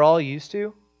we're all used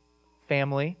to?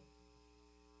 Family.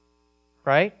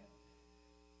 Right?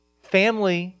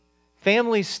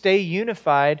 Families stay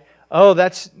unified. Oh,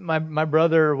 that's my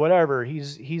brother or whatever.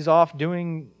 He's off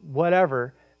doing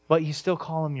whatever, but you still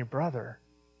call him your brother.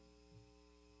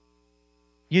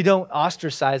 You don't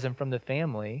ostracize him from the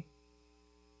family,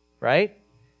 right?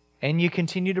 And you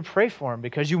continue to pray for him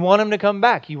because you want him to come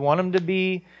back. You want him to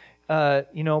be,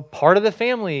 part of the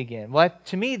family again. Well,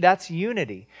 to me, that's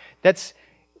unity.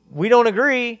 We don't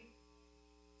agree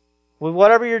with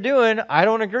whatever you're doing. I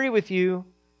don't agree with you,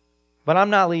 but I'm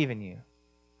not leaving you.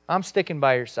 I'm sticking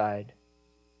by your side.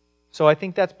 So I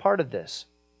think that's part of this.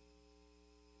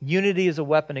 Unity is a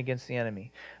weapon against the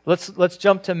enemy. Let's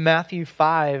jump to Matthew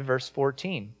 5, verse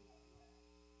 14.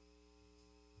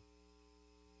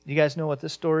 You guys know what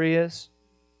this story is?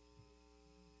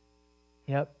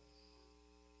 Yep.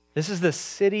 This is the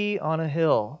city on a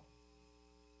hill.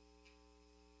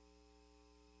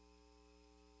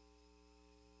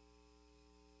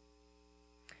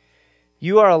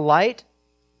 You are a light.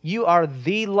 You are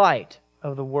the light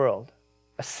of the world.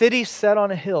 A city set on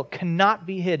a hill cannot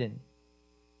be hidden.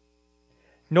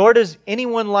 Nor does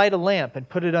anyone light a lamp and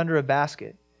put it under a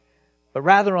basket, but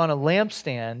rather on a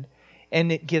lampstand,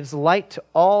 and it gives light to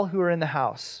all who are in the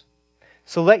house.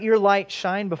 So let your light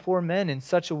shine before men in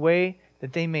such a way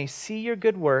that they may see your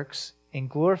good works and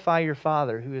glorify your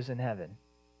Father who is in heaven.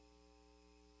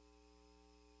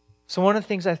 So one of the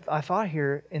things I thought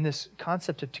here in this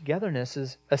concept of togetherness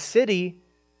is a city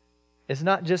is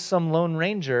not just some lone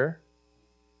ranger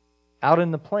out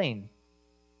in the plain.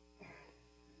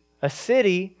 A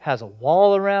city has a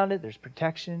wall around it. There's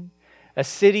protection. A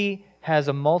city has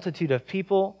a multitude of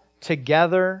people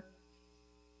together.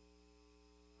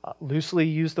 Loosely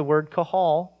use the word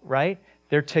kahal, right?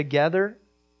 They're together.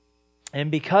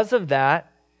 And because of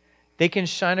that, they can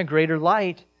shine a greater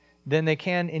light than they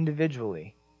can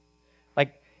individually.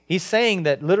 Like, he's saying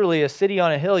that literally a city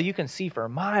on a hill you can see for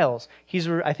miles.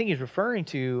 I think he's referring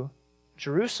to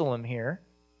Jerusalem here.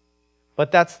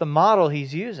 But that's the model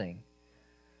he's using.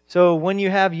 So when you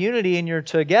have unity and you're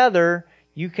together,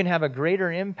 you can have a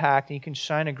greater impact and you can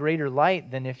shine a greater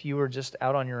light than if you were just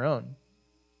out on your own.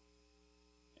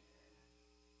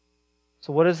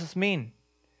 So what does this mean?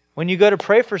 When you go to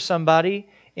pray for somebody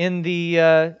in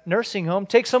the nursing home,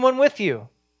 take someone with you.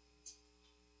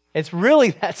 It's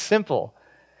really that simple.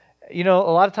 A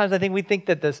lot of times I think we think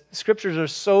that the scriptures are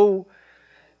so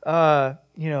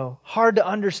hard to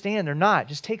understand. They're not.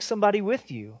 Just take somebody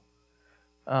with you.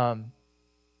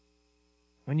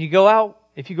 When you go out,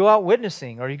 if you go out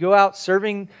witnessing or you go out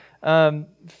serving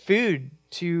food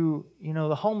to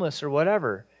the homeless or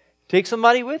whatever, take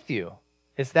somebody with you.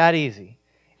 It's that easy.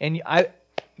 And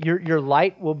your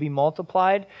light will be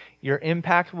multiplied. Your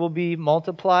impact will be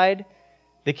multiplied.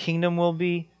 The kingdom will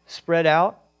be spread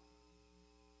out.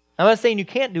 I'm not saying you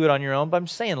can't do it on your own, but I'm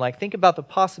just saying, like, think about the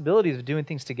possibilities of doing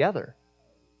things together.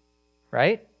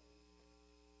 Right?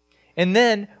 And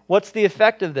then, what's the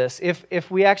effect of this?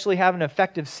 If we actually have an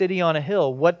effective city on a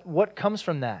hill, what comes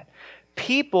from that?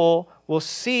 People will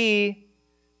see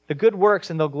the good works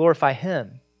and they'll glorify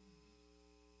Him.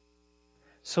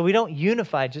 So we don't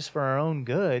unify just for our own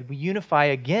good. We unify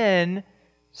again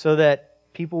so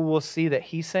that people will see that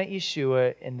He sent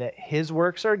Yeshua and that His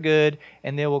works are good,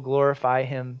 and they will glorify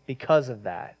Him because of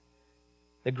that.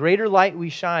 The greater light we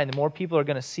shine, the more people are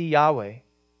going to see Yahweh.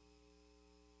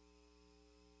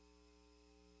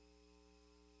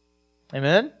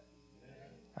 Amen?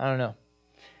 I don't know.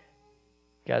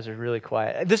 You guys are really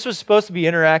quiet. This was supposed to be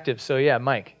interactive, so yeah,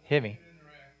 Mike, hit me.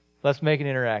 Let's make it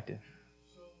interactive.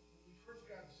 So when we first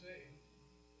got saved,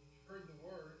 we heard the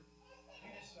word,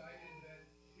 we decided that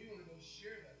we want to go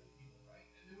share that with people, right?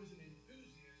 And there was an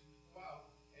enthusiasm to go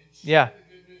out and share the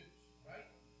good news, right?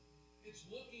 It's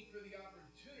looking for the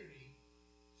opportunity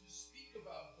to speak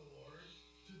about the Lord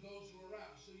to those who are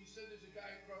around. So you said there's a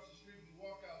guy across the street, we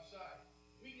walk outside.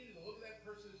 We need to look at that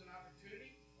person as an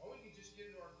opportunity, or we can just get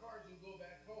into our cars and go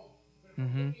back home. But if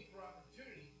we're looking for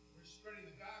opportunity, we're spreading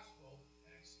the gospel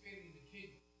and expanding the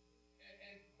kingdom.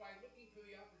 And by looking for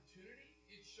the opportunity,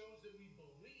 it shows that we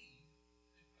believe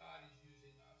that God is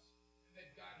using us, and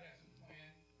that God has a plan.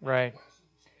 Right. Wants to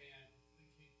expand the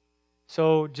kingdom.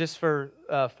 So just for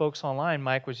folks online,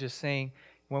 Mike was just saying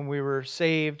when we were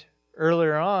saved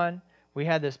earlier on, we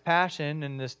had this passion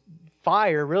and this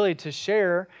fire really to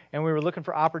share, and we were looking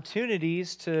for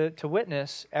opportunities to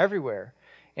witness everywhere.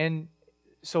 And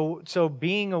so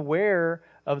being aware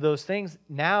of those things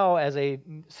now, as a,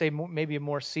 say, maybe a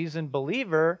more seasoned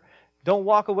believer, don't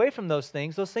walk away from those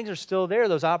things. Those things are still there.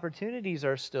 Those opportunities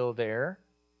are still there.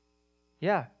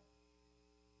 Yeah.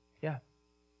 Yeah.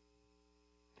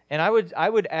 And I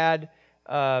would add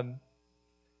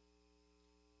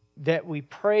that we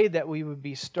pray that we would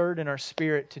be stirred in our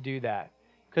spirit to do that.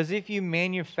 Because if you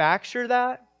manufacture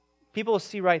that, people will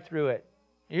see right through it.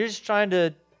 You're just trying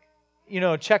to,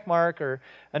 check mark or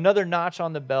another notch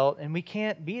on the belt, and we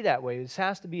can't be that way. This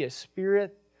has to be a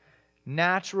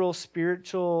natural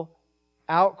spiritual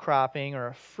outcropping or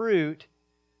a fruit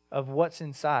of what's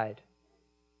inside.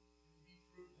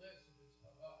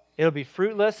 It'll be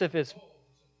fruitless if it's...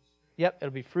 Yep,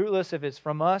 it'll be fruitless if it's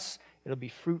from us. It'll be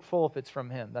fruitful if it's from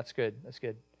Him. That's good. That's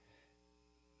good.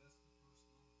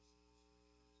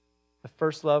 The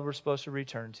first love we're supposed to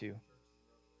return to.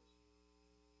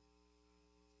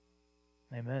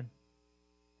 Amen.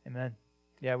 Amen.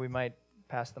 Yeah, we might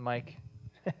pass the mic.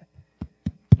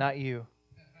 Not you.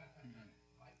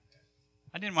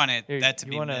 I didn't want that to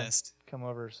be missed. Come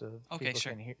over so people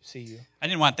can see you. I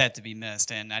didn't want that to be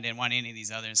missed, and I didn't want any of these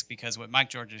others, because what Mike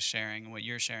George is sharing and what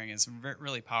you're sharing is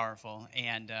really powerful,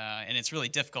 and it's really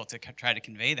difficult to try to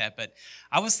convey that. But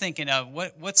I was thinking of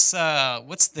what's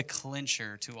the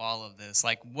clincher to all of this?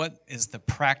 Like, what is the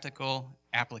practical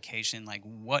application? Like,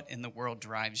 what in the world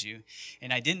drives you?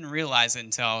 And I didn't realize it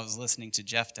until I was listening to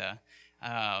Jephthah.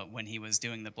 When he was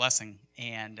doing the blessing,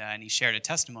 and he shared a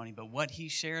testimony, but what he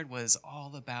shared was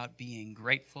all about being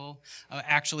grateful,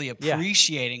 actually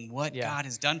appreciating what God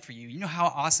has done for you. You know how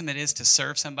awesome it is to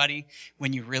serve somebody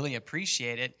when you really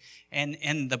appreciate it,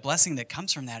 and the blessing that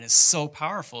comes from that is so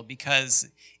powerful, because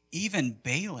even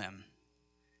Balaam,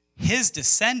 his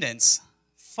descendants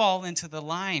fall into the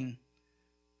line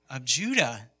of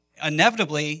Judah,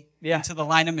 inevitably into the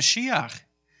line of Mashiach.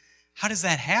 How does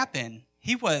that happen?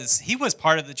 He was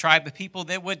part of the tribe of people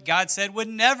that God said would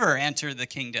never enter the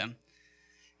kingdom.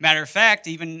 Matter of fact,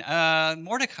 even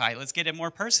Mordecai, let's get it more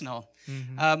personal.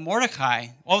 Mordecai,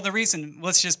 the reason,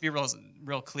 let's just be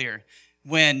real clear.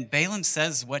 When Balaam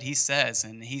says what he says,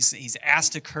 and he's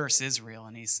asked to curse Israel,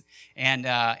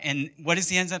 and what does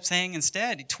he end up saying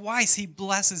instead? Twice he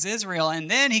blesses Israel,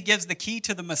 and then he gives the key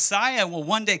to the Messiah will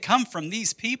one day come from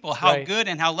these people. How good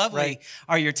and how lovely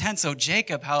are your tents, O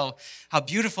Jacob? How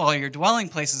beautiful are your dwelling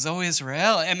places, O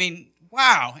Israel? I mean,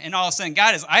 wow. And all of a sudden,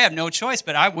 I have no choice,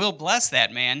 but I will bless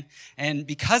that man. And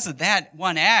because of that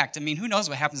one act, I mean, who knows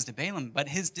what happens to Balaam, but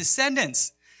his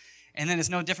descendants. And then it's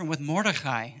no different with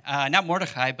Mordecai. Not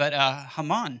Mordecai, but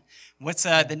Haman. What's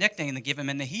the nickname they give him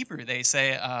in the Hebrew? They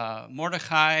say Haman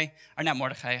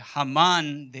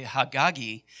the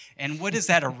Hagagi. And what is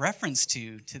that a reference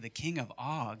to? To the king of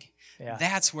Og. Yeah.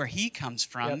 That's where he comes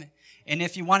from. Yep. And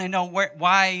if you want to know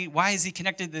why is he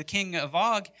connected to the king of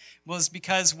Og, was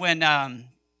because when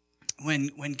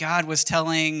God was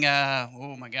telling,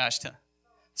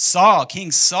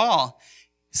 King Saul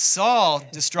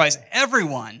destroys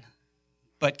everyone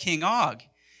but King Og.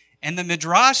 And the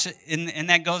Midrash, and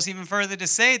that goes even further to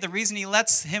say, the reason he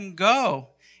lets him go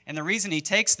and the reason he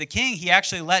takes the king, he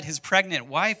actually let his pregnant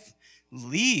wife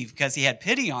leave because he had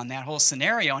pity on that whole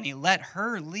scenario, and he let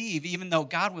her leave even though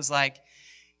God was like,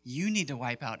 you need to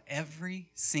wipe out every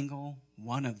single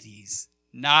one of these.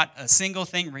 Not a single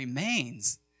thing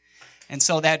remains. And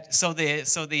so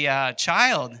the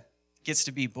child gets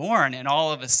to be born, and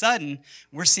all of a sudden,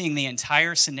 we're seeing the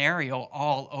entire scenario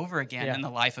all over again in the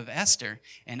life of Esther.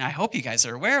 And I hope you guys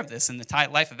are aware of this in the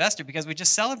life of Esther because we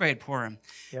just celebrated Purim.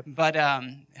 Yep. But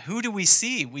who do we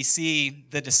see? We see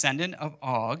the descendant of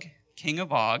Og, king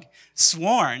of Og,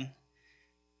 sworn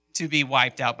to be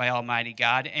wiped out by Almighty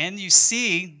God. And you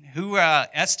see who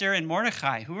Esther and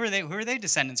Mordecai, who are they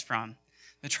descendants from?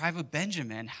 The tribe of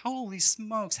Benjamin. Holy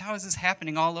smokes, how is this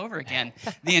happening all over again?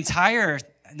 The entire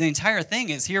thing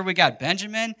is here we got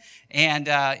Benjamin and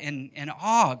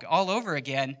Og all over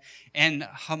again. And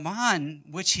Haman,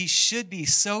 which he should be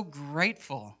so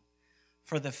grateful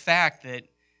for the fact that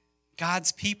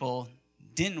God's people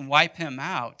didn't wipe him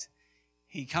out.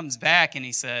 He comes back and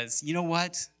he says, you know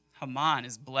what? Haman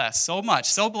is blessed so much,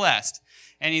 so blessed.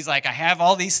 And he's like, I have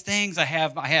all these things. I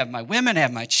have my women, I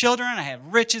have my children, I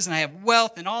have riches, and I have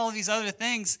wealth, and all of these other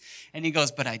things. And he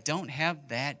goes, but I don't have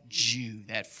that Jew,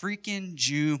 that freaking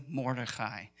Jew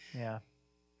Mordecai. Yeah.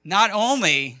 Not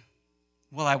only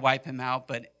will I wipe him out,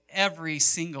 but every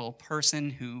single person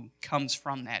who comes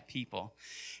from that people.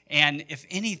 And if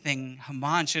anything,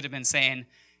 Haman should have been saying,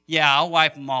 yeah, I'll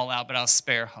wipe them all out, but I'll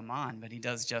spare Haman. But he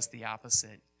does just the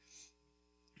opposite.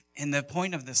 And the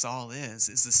point of this all is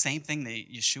the same thing that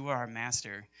Yeshua, our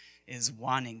master, is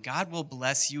wanting. God will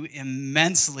bless you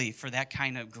immensely for that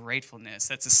kind of gratefulness.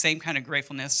 That's the same kind of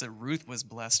gratefulness that Ruth was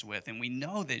blessed with. And we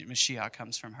know that Mashiach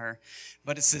comes from her.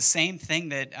 But it's the same thing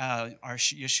that our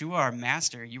Yeshua, our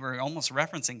master, you were almost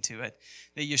referencing to it,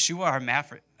 that Yeshua,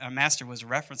 our master, was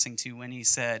referencing to when he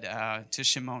said to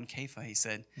Shimon Kepha, he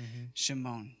said,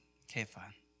 Shimon Kepha,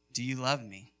 do you love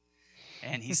me?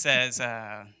 And he says...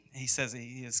 He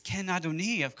is Ken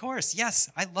Adoni, of course. Yes,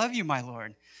 I love you, my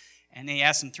Lord. And he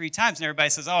asked him 3 times, and everybody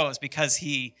says, oh, it's because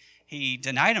he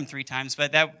denied him 3 times.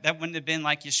 But that wouldn't have been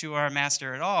like Yeshua, our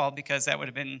master, at all, because it would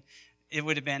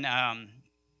have been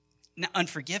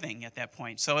unforgiving at that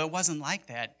point. So it wasn't like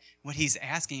that. What he's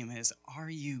asking him is, are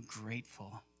you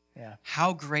grateful? Yeah.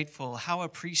 How grateful, how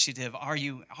appreciative are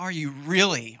you? Are you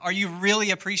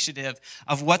really appreciative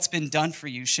of what's been done for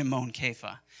you, Shimon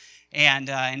Kepha? And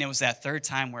it was that 3rd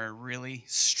time where it really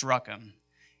struck him.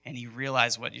 And he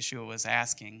realized what Yeshua was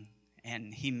asking.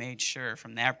 And he made sure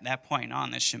from that point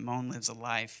on that Shimon lives a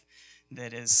life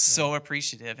that is so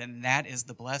appreciative. And that is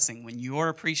the blessing. When you're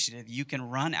appreciative, you can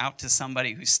run out to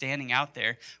somebody who's standing out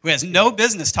there who has no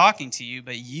business talking to you,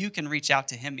 but you can reach out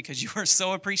to him because you are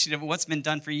so appreciative of what's been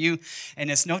done for you.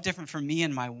 And it's no different for me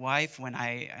and my wife when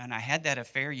I had that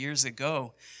affair years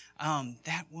ago.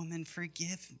 That woman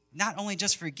not only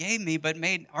just forgave me, but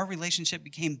made our relationship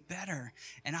became better.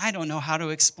 And I don't know how to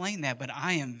explain that, but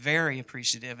I am very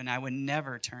appreciative, and I would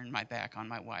never turn my back on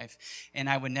my wife. And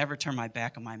I would never turn my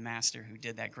back on my master who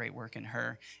did that great work in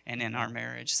her and in our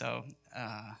marriage. So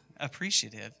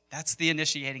appreciative. That's the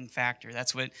initiating factor.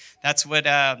 That's what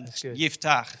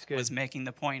Yiftach was making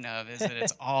the point of, is that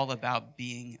it's all about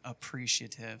being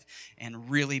appreciative and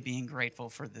really being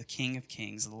grateful for the King of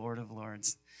Kings, the Lord of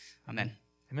Lords. Amen.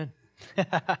 Amen.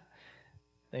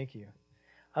 Thank you.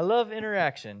 I love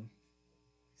interaction.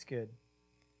 It's good.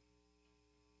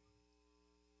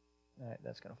 All right,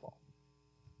 that's going to fall.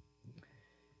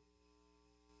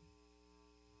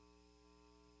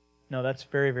 No, that's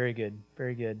very, very good.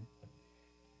 Very good.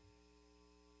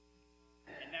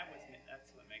 And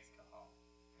that's what makes Kahal.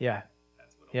 Yeah.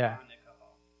 That's what yeah.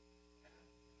 Kahal.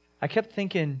 I kept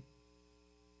thinking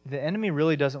the enemy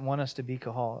really doesn't want us to be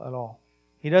Kahal at all.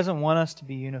 He doesn't want us to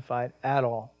be unified at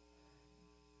all.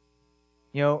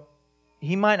 You know,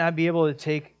 he might not be able to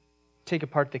take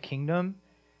apart the kingdom,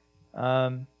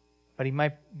 but he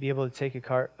might be able to take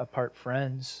apart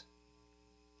friends.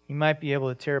 He might be able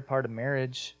to tear apart a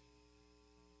marriage,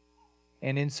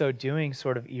 and in so doing,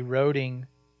 sort of eroding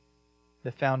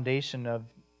the foundation of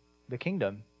the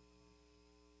kingdom.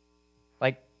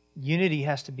 Like, unity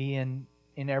has to be in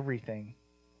everything,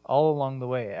 all along the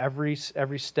way, every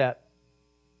step.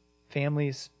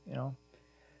 Families, you know.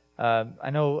 I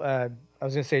know, I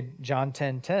was going to say John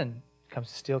 10:10 comes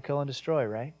to steal, kill, and destroy,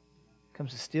 right?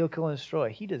 Comes to steal, kill, and destroy.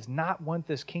 He does not want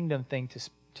this kingdom thing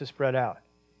to spread out.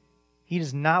 He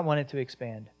does not want it to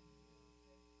expand.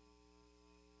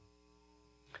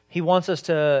 He wants us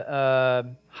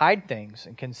to hide things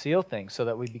and conceal things so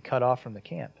that we be cut off from the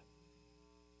camp.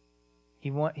 He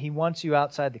wants you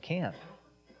outside the camp.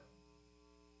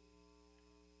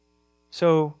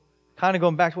 So, kind of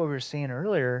going back to what we were saying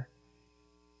earlier,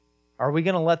 are we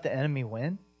going to let the enemy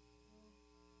win?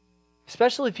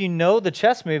 Especially if you know the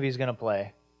chess move he's going to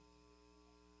play.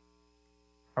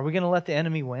 Are we going to let the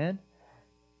enemy win?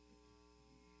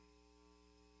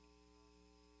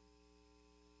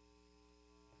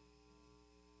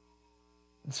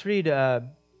 Let's read, you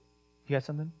got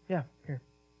something? Yeah, here.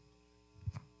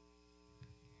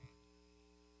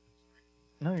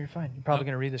 No, you're fine. You're probably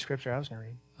going to read the scripture I was going to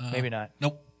read. Maybe not.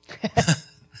 Nope.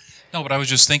 No, but I was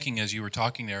just thinking as you were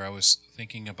talking there, I was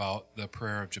thinking about the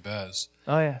prayer of Jabez.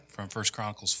 Oh, yeah. From 1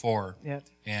 Chronicles 4. Yeah.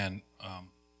 And, come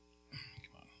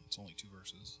on, it's only 2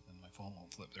 verses, and my phone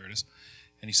won't flip. There it is.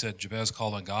 And he said, Jabez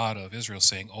called on God of Israel,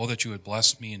 saying, "Oh, that you would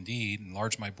bless me indeed,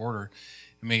 enlarge my border,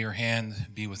 and may your hand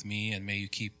be with me, and may you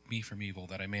keep me from evil,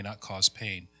 that I may not cause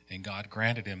pain." And God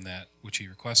granted him that which he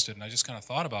requested. And I just kind of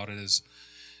thought about it as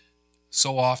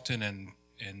so often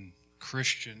in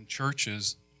Christian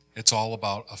churches, it's all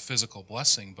about a physical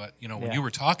blessing. But, when you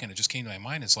were talking, it just came to my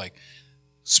mind. It's like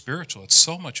spiritual. It's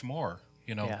so much more,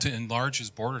 to enlarge his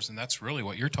borders. And that's really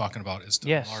what you're talking about, is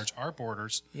to enlarge our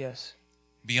borders. Yes.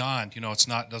 Beyond,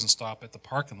 doesn't stop at the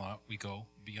parking lot. We go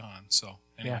beyond. So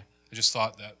anyway, I just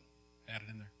thought that added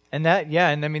in there. And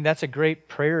and I mean, that's a great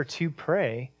prayer to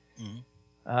pray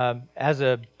as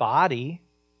a body.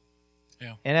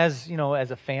 Yeah. And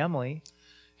as a family.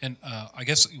 And I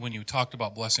guess when you talked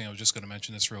about blessing, I was just going to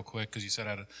mention this real quick because you said I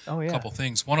had a couple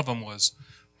things. One of them was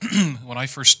when I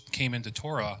first came into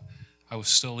Torah, I was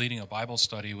still leading a Bible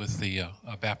study with the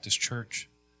Baptist church,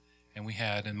 and we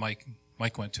had, and Mike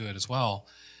went to it as well,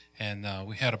 and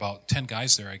we had about 10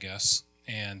 guys there, I guess,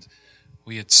 and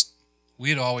we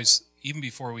had always, even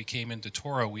before we came into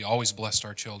Torah, we always blessed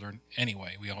our children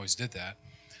anyway. We always did that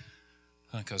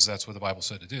because that's what the Bible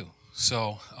said to do.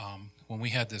 So when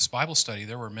we had this Bible study,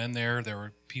 there were men there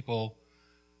were people,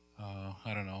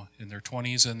 I don't know, in their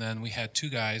 20s, and then we had 2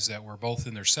 guys that were both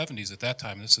in their 70s at that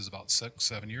time. This is about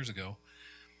 6-7 years ago.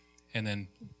 And then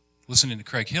listening to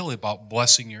Craig Hill about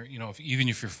blessing your, even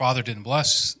if your father didn't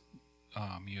bless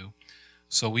you.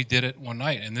 So we did it one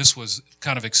night, and this was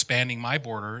kind of expanding my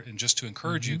border, and just to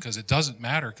encourage you, because it doesn't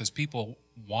matter, because people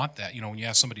want that. When you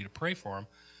ask somebody to pray for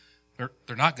them,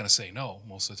 they're not going to say no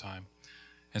most of the time.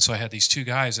 And so I had these 2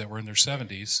 guys that were in their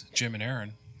 70s, Jim and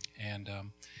Aaron, and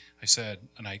I said,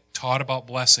 and I taught about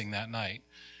blessing that night,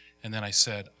 and then I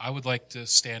said, I would like to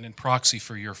stand in proxy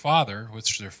for your father,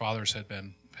 which their fathers had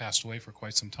been passed away for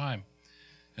quite some time.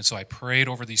 And so I prayed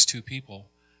over these 2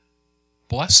 people,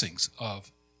 blessings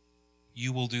of,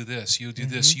 you will do this, you do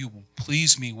this, you will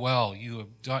please me well, you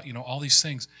have done, all these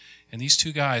things. And these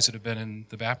 2 guys that have been in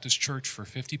the Baptist church for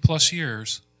 50 plus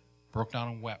years broke down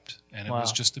and wept. And it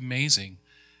was just amazing.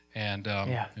 And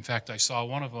in fact, I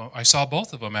saw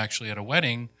both of them actually at a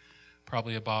wedding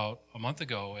probably about a month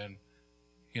ago. And,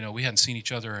 we hadn't seen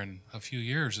each other in a few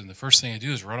years. And the first thing I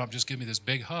do is run up, just give me this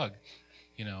big hug,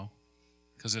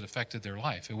 because it affected their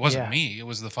life. It wasn't me. It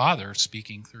was the Father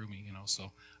speaking through me, So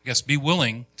I guess be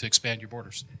willing to expand your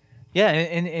borders. Yeah,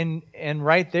 and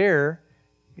right there,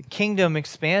 the kingdom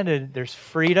expanded. There's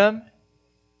freedom,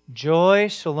 joy,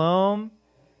 shalom,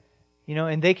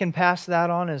 and they can pass that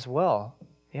on as well.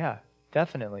 Yeah,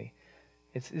 definitely.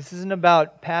 This isn't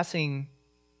about passing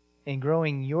and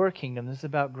growing your kingdom. This is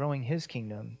about growing His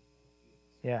kingdom.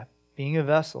 Yeah, being a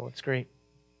vessel. It's great.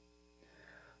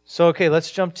 So, okay,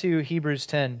 let's jump to Hebrews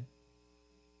 10,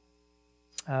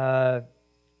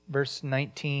 verse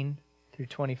 19 through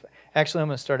 25. Actually, I'm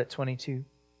going to start at 22.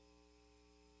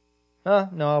 No,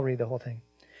 I'll read the whole thing.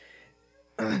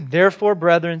 Therefore,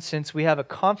 brethren, since we have a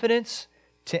confidence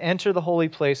to enter the holy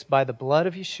place by the blood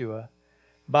of Yeshua,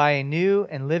 by a new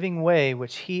and living way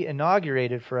which He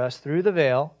inaugurated for us through the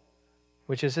veil,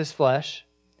 which is His flesh,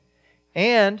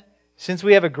 and since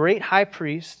we have a great high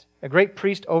priest, a great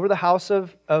priest over the house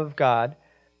of God.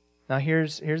 Now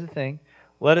here's the thing.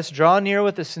 Let us draw near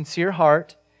with a sincere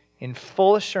heart in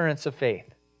full assurance of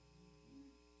faith,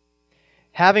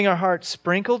 having our hearts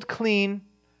sprinkled clean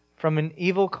from an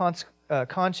evil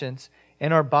conscience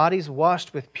and our bodies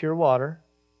washed with pure water.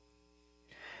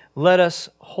 Let us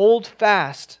hold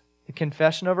fast the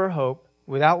confession of our hope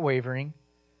without wavering,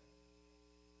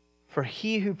 for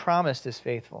He who promised is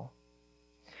faithful.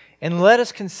 And let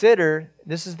us consider,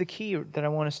 this is the key that I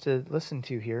want us to listen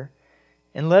to here,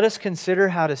 and let us consider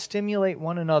how to stimulate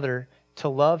one another to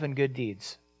love and good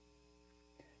deeds,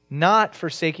 not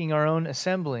forsaking our own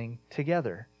assembling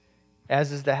together,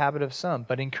 as is the habit of some,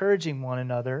 but encouraging one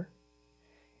another,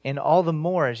 and all the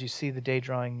more as you see the day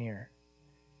drawing near.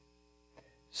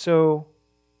 So,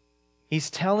 he's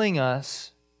telling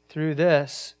us through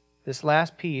this this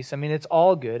last piece, I mean, it's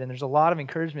all good, and there's a lot of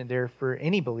encouragement there for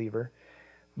any believer.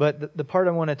 But the part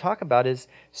I want to talk about is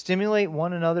stimulate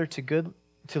one another to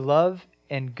love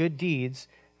and good deeds,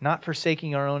 not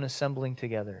forsaking our own assembling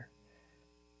together.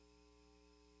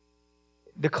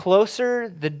 The closer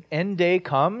the end day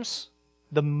comes,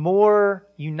 the more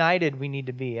united we need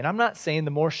to be. And I'm not saying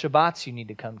the more Shabbats you need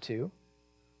to come to.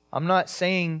 I'm not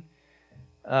saying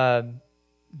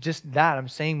just that. I'm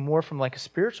saying more from like a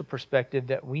spiritual perspective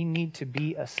that we need to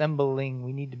be assembling,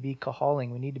 we need to be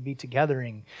kahaling, we need to be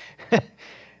togethering.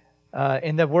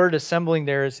 And the word assembling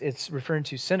there it's referring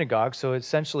to synagogue, so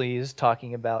essentially is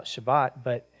talking about Shabbat,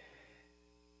 but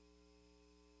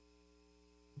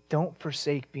don't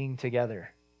forsake being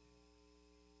together.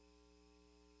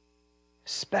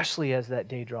 Especially as that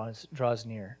day draws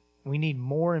near. We need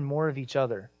more and more of each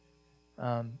other.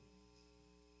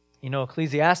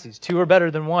 Ecclesiastes, 2 are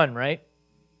better than 1, right?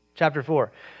 Chapter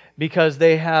 4. Because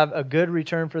they have a good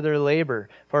return for their labor.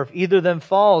 For if either of them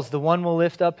falls, the one will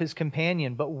lift up his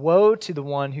companion. But woe to the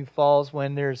one who falls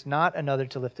when there's not another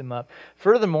to lift him up.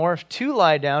 Furthermore, if 2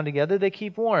 lie down together, they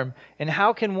keep warm. And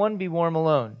how can one be warm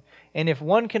alone? And if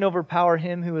one can overpower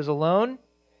him who is alone,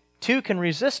 2 can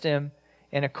resist him,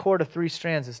 and a cord of 3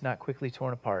 strands is not quickly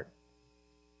torn apart.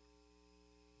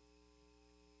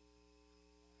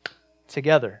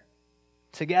 Together.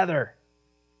 Together.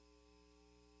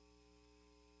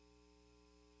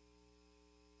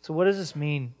 So what does this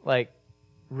mean, like,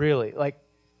 really? Like,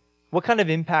 what kind of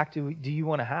impact do you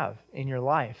want to have in your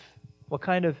life? What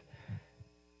kind of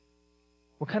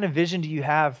vision do you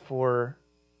have for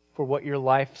what your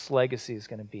life's legacy is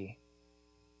going to be?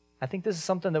 I think this is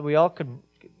something that we all could,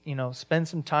 spend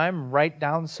some time, write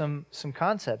down some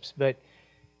concepts. But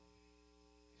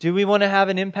do we want to have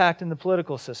an impact in the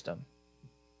political system?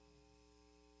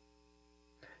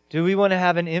 Do we want to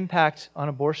have an impact on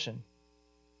abortion?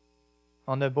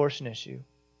 On the abortion issue?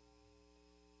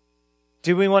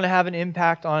 Do we want to have an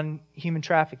impact on human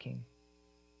trafficking?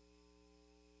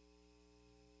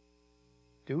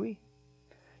 Do we?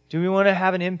 Do we want to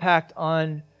have an impact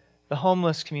on the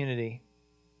homeless community?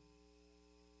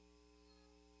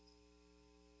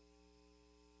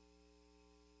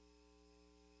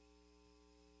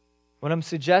 What I'm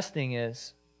suggesting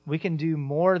is we can do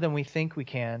more than we think we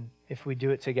can if we do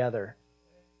it together.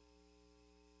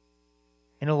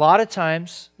 And a lot of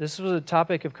times, this was a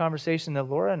topic of conversation that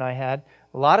Laura and I had,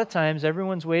 a lot of times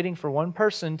everyone's waiting for one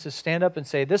person to stand up and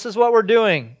say, this is what we're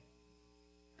doing.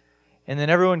 And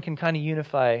then everyone can kind of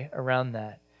unify around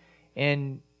that.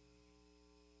 And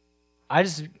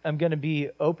I'm going to be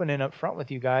open and upfront with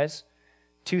you guys.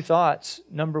 2 thoughts.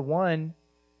 Number 1,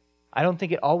 I don't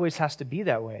think it always has to be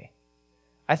that way.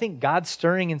 I think God's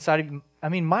stirring inside of you. I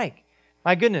mean, Mike,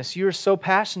 my goodness, you're so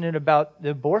passionate about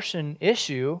the abortion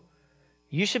issue.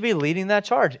 You should be leading that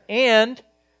charge. And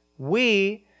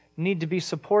we need to be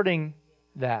supporting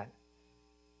that.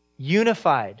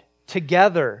 Unified,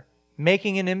 together,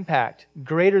 making an impact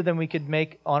greater than we could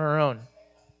make on our own.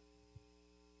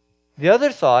 The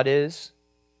other thought is,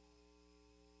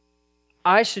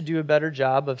 I should do a better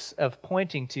job of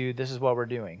pointing to this is what we're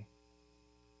doing.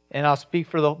 And I'll speak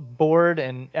for the board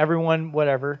and everyone,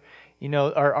 whatever,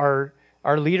 our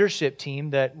leadership team,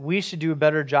 that we should do a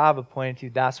better job of pointing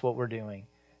to that's what we're doing.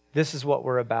 This is what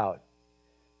we're about.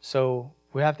 So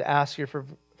we have to ask you for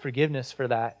forgiveness for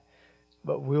that,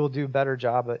 but we will do a better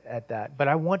job at that. But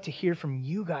I want to hear from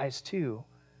you guys too.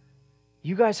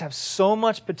 You guys have so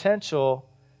much potential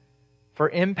for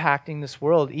impacting this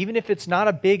world, even if it's not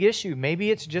a big issue.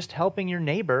 Maybe it's just helping your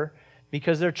neighbor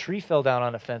because their tree fell down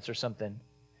on a fence or something.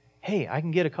 Hey, I can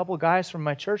get a couple guys from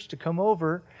my church to come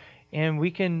over and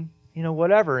we can,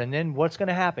 whatever. And then what's going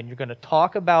to happen? You're going to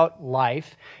talk about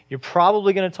life. You're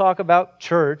probably going to talk about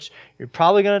church. You're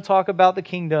probably going to talk about the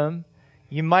kingdom.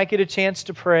 You might get a chance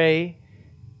to pray.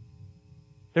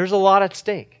 There's a lot at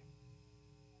stake,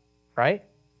 right?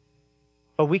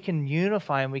 But we can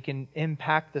unify and we can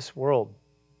impact this world.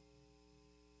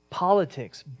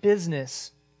 Politics,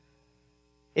 business.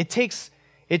 It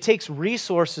takes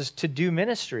resources to do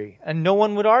ministry, and no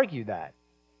one would argue that.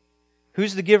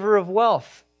 Who's the giver of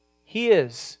wealth? He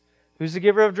is. Who's the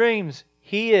giver of dreams?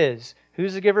 He is.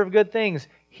 Who's the giver of good things?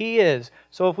 He is.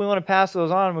 So if we want to pass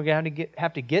those on, we're going to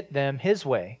have to get them His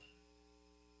way.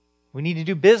 We need to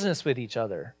do business with each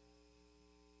other.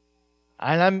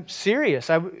 And I'm serious.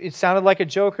 It sounded like a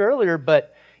joke earlier,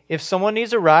 but if someone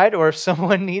needs a ride, or if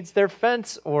someone needs their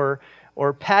fence or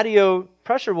patio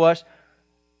pressure wash,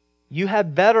 you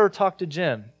had better talk to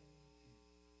Jim.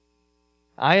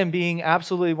 I am being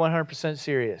absolutely 100%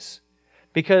 serious.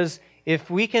 Because If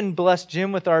we can bless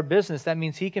Jim with our business, that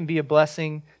means he can be a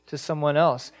blessing to someone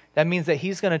else. That means that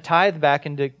he's going to tithe back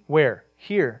into where?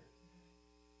 Here.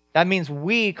 That means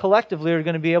we collectively are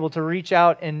going to be able to reach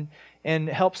out and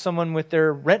help someone with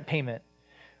their rent payment.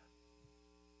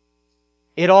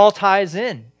 It all ties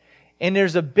in. And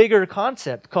there's a bigger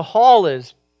concept. Kahal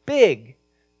is big.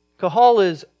 Kahal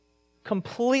is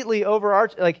completely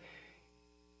overarching. Like,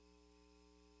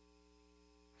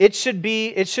 it should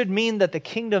mean that the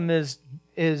kingdom is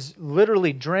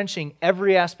literally drenching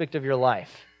every aspect of your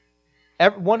life.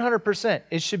 100%.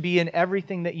 It should be in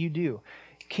everything that you do.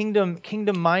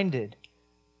 Kingdom-minded.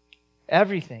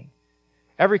 Everything.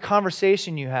 Every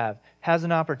conversation you have has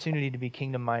an opportunity to be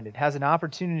kingdom-minded, has an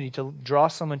opportunity to draw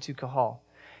someone to Kahal.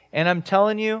 And I'm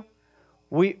telling you,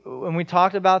 when we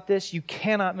talked about this, you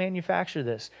cannot manufacture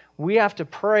this. We have to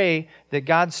pray that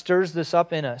God stirs this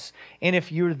up in us. And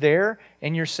if you're there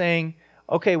and you're saying,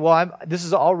 okay, well, this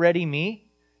is already me,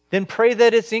 then pray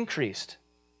that it's increased.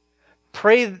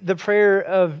 Pray the prayer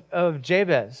of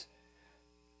Jabez.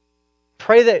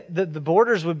 Pray that the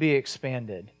borders would be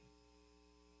expanded.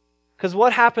 Because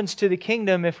what happens to the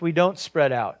kingdom if we don't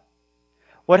spread out?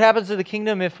 What happens to the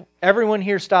kingdom if everyone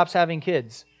here stops having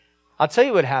kids? I'll tell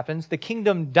you what happens. The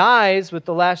kingdom dies with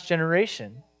the last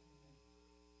generation.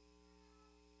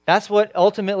 That's what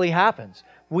ultimately happens.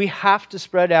 We have to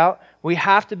spread out. We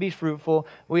have to be fruitful.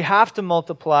 We have to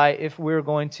multiply if we're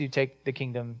going to take the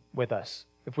kingdom with us,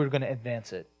 if we're going to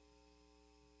advance it.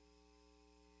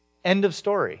 End of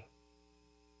story.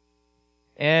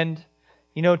 And,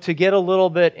 to get a little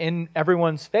bit in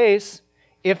everyone's face,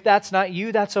 if that's not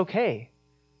you, that's okay.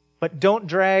 But don't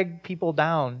drag people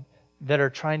down that are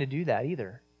trying to do that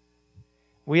either.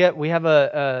 We have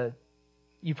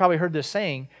you probably heard this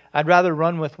saying, I'd rather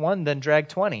run with one than drag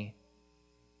 20.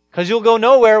 Because you'll go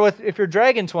nowhere if you're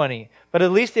dragging 20. But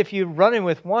at least if you're running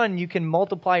with one, you can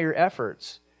multiply your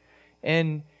efforts.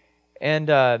 And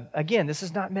again, this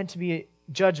is not meant to be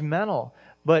judgmental,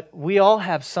 but we all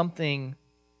have something.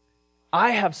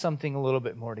 I have something a little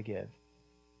bit more to give.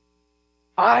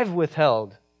 I've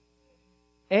withheld.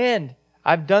 And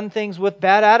I've done things with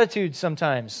bad attitudes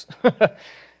sometimes.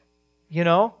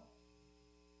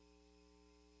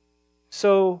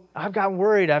 So I've gotten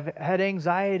worried. I've had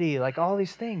anxiety, like all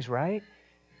these things, right?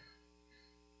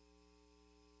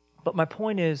 But my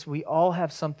point is, we all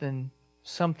have something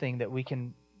that we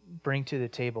can bring to the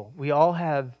table. We all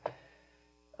have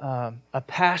a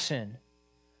passion.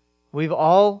 We've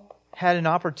all had an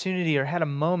opportunity or had a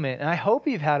moment, and I hope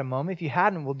you've had a moment. If you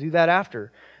hadn't, we'll do that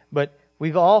after. But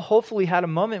we've all hopefully had a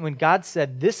moment when God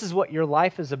said, this is what your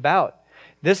life is about.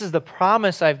 This is the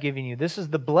promise I've given you. This is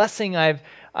the blessing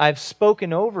I've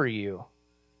spoken over you.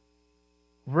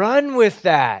 Run with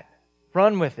that.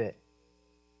 Run with it.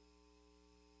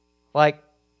 Like,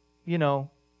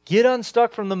 get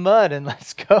unstuck from the mud and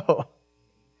let's go.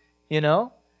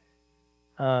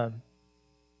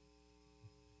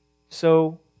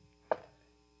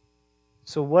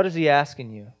 So what is he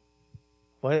asking you?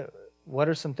 What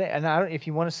are some things? And if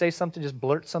you want to say something, just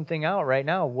blurt something out right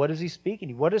now. What is he speaking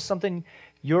to you? What is something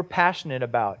you're passionate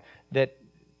about that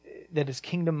is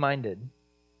kingdom-minded?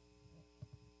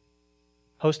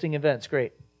 Hosting events,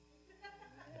 great.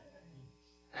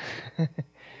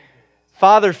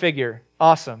 Father figure,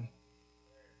 awesome.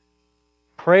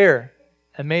 Prayer,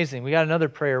 amazing. We got another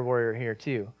prayer warrior here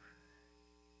too.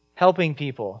 Helping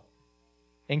people,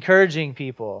 encouraging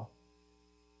people,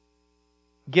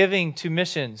 giving to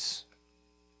missions,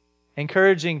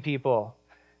 encouraging people,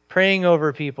 praying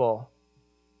over people,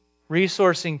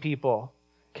 resourcing people,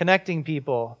 connecting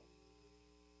people,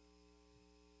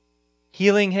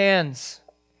 healing hands,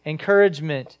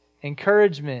 encouragement,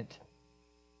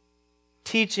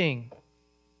 teaching,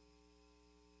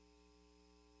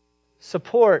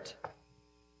 support,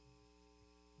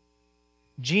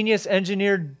 genius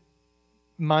engineered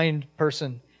mind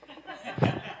person.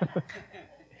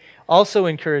 Also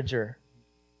encourager.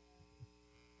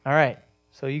 All right.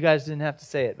 So you guys didn't have to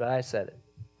say it, but I said it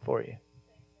for you.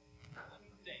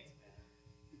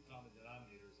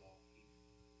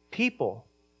 People.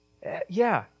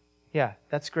 Yeah,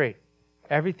 that's great.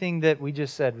 Everything that we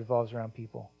just said revolves around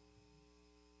people.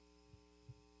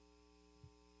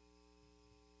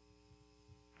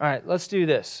 All right, let's do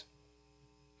this.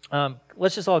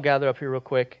 Let's just all gather up here real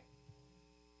quick.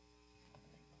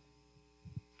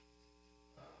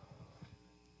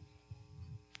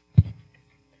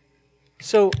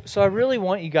 So I really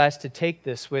want you guys to take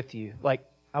this with you. Like,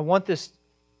 I want this.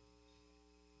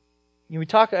 We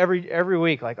talk every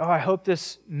week, like, I hope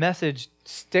this message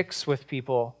sticks with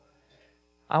people.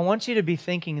 I want you to be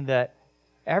thinking that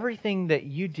everything that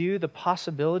you do, the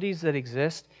possibilities that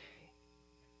exist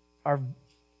are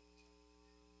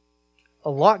a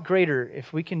lot greater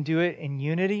if we can do it in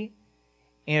unity,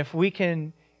 and if we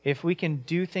can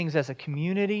do things as a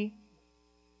community.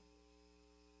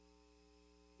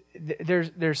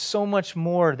 There's so much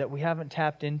more that we haven't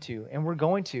tapped into, and we're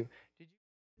going to.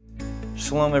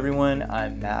 Shalom everyone,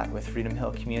 I'm Matt with Freedom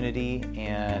Hill Community,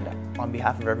 and on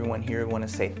behalf of everyone here, I want to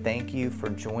say thank you for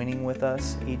joining with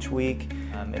us each week.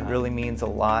 It really means a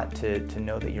lot to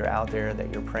know that you're out there,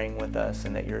 that you're praying with us,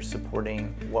 and that you're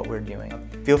supporting what we're doing.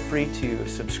 Feel free to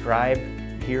subscribe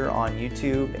here on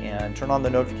YouTube and turn on the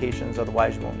notifications,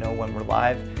 otherwise you won't know when we're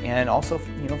live. And also,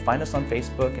 find us on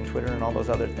Facebook and Twitter and all those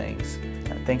other things.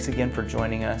 Thanks again for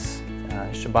joining us.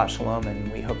 Shabbat Shalom,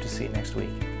 and we hope to see you next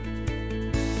week.